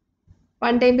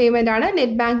വൺ ടൈം പേയ്മെൻ്റ് ആണ്.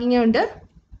 നെറ്റ് ബാങ്കിങ് ഉണ്ട്,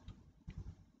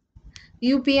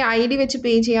 UPI ID വെച്ച്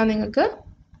പേ ചെയ്യാം, നിങ്ങൾക്ക്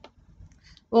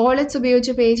വാളറ്റ്സ്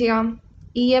ഉപയോഗിച്ച് പേ ചെയ്യാം.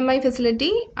 EMI ഫെസിലിറ്റി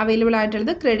അവൈലബിൾ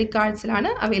ആയിട്ടുള്ളത് ക്രെഡിറ്റ് കാർഡ്സിലാണ്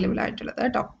അവൈലബിൾ ആയിട്ടുള്ളത്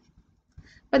കേട്ടോ.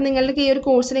 അപ്പം നിങ്ങൾക്ക് ഈ ഒരു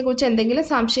കോഴ്സിനെ കുറിച്ച് എന്തെങ്കിലും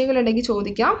സംശയങ്ങളുണ്ടെങ്കിൽ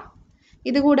ചോദിക്കാം.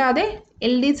 ഇതുകൂടാതെ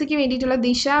LDCക്ക് വേണ്ടിയിട്ടുള്ള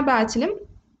ദിശ ബാച്ചിലും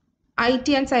IT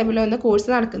ആൻഡ് സൈബർ ലോ എന്ന കോഴ്സ്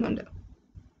നടക്കുന്നുണ്ട്.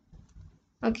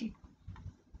 ഓക്കെ,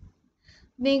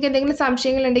 നിങ്ങൾക്ക് എന്തെങ്കിലും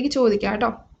സംശയങ്ങളുണ്ടെങ്കിൽ ചോദിക്കാം കേട്ടോ.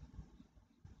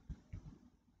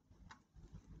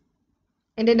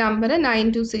 എൻ്റെ നമ്പർ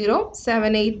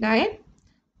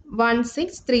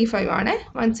 9207891635 ആണ്,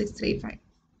 1635.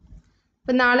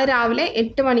 അപ്പം നാളെ രാവിലെ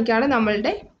 8 മണിക്കാണ്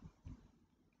നമ്മളുടെ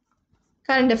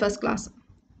കറണ്ട് അഫയേഴ്സ് ക്ലാസ്.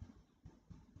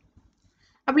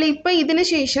 അപ്പോൾ ഇപ്പോൾ ഇതിന്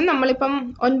ശേഷം നമ്മളിപ്പം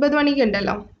 9 മണിക്ക്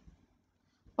ഉണ്ടല്ലോ,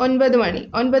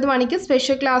 9 മണിക്ക്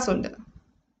സ്പെഷ്യൽ ക്ലാസ് ഉണ്ട്.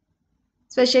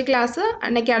 സ്പെഷ്യൽ ക്ലാസ്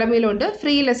അൺഅക്കാഡമിയിലുണ്ട്,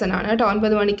 ഫ്രീ ലെസൺ ആണ് കേട്ടോ.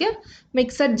 9 മണിക്ക്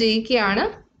മിക്സഡ് GK ആണ്,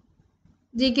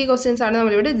 GK ക്വസ്റ്റ്യൻസ് ആണ്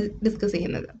നമ്മളിവിടെ ഡിസ്കസ്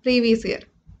ചെയ്യുന്നത്, പ്രീവിയസ് ഇയർ.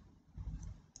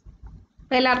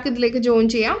 അപ്പോൾ എല്ലാവർക്കും ഇതിലേക്ക് ജോയിൻ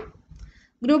ചെയ്യാം.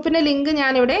 ഗ്രൂപ്പിൻ്റെ ലിങ്ക്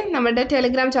ഞാനിവിടെ നമ്മുടെ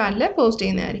ടെലിഗ്രാം ചാനലിൽ പോസ്റ്റ്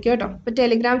ചെയ്യുന്നതായിരിക്കും കേട്ടോ. അപ്പോൾ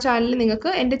ടെലിഗ്രാം ചാനലിൽ നിങ്ങൾക്ക്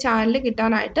എൻ്റെ ചാനൽ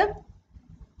കിട്ടാനായിട്ട്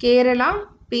കേരള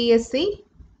PSC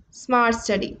സ്മാർട്ട്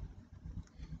സ്റ്റഡി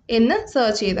എന്ന്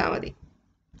സെർച്ച് ചെയ്താൽ മതി.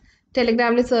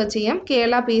 ടെലിഗ്രാമിൽ സെർച്ച് ചെയ്യാം,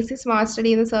 കേരള PSC സ്മാർട്ട് സ്റ്റഡി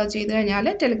എന്ന് സെർച്ച് ചെയ്ത് കഴിഞ്ഞാൽ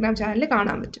ടെലിഗ്രാം ചാനൽ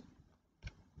കാണാൻ പറ്റും.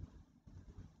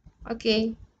 ഓക്കെ,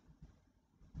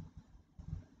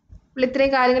 അപ്പോൾ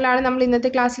ഇത്രയും കാര്യങ്ങളാണ് നമ്മൾ ഇന്നത്തെ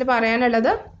ക്ലാസ്സിൽ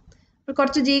പറയാനുള്ളത്.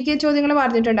 കുറച്ച് GK ചോദ്യങ്ങൾ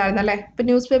പറഞ്ഞിട്ടുണ്ടായിരുന്നു അല്ലേ, ഇപ്പം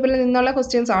ന്യൂസ് പേപ്പറിൽ നിന്നുള്ള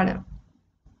ക്വസ്റ്റ്യൻസ് ആണ്.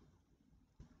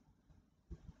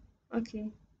 ഓക്കെ,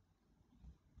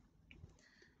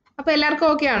 അപ്പോൾ എല്ലാവർക്കും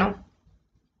ഓക്കെ ആണോ?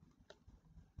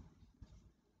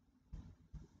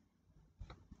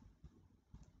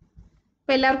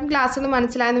 അപ്പോൾ എല്ലാവർക്കും ക്ലാസ്സുകൾ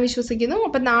മനസ്സിലായെന്ന് വിശ്വസിക്കുന്നു.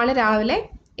 അപ്പം നാളെ രാവിലെ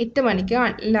 8 മണിക്ക്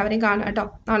എല്ലാവരെയും കാണാം കേട്ടോ,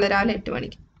 നാളെ രാവിലെ 8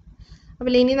 മണിക്ക്.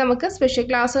 അപ്പോൾ ഇനി നമുക്ക് സ്പെഷ്യൽ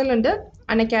ക്ലാസ്സുകളുണ്ട്.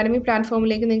 അൺഅക്കാഡമി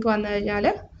പ്ലാറ്റ്ഫോമിലേക്ക് നിങ്ങൾക്ക് വന്നു കഴിഞ്ഞാൽ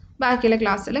ബാക്കിയുള്ള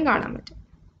ക്ലാസ്സെല്ലാം കാണാൻ പറ്റും.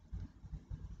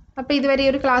 അപ്പോൾ ഇതുവരെ ഈ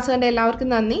ഒരു ക്ലാസ് കണ്ട എല്ലാവർക്കും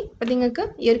നന്ദി. അപ്പോൾ നിങ്ങൾക്ക്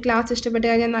ഈ ഒരു ക്ലാസ് ഇഷ്ടപ്പെട്ട്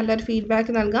കഴിഞ്ഞാൽ നല്ലൊരു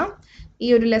ഫീഡ്ബാക്ക് നൽകാം. ഈ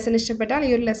ഒരു ലെസൺ ഇഷ്ടപ്പെട്ടാൽ ഈ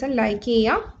ഒരു ലെസൺ ലൈക്ക്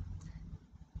ചെയ്യാം.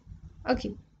 ഓക്കെ.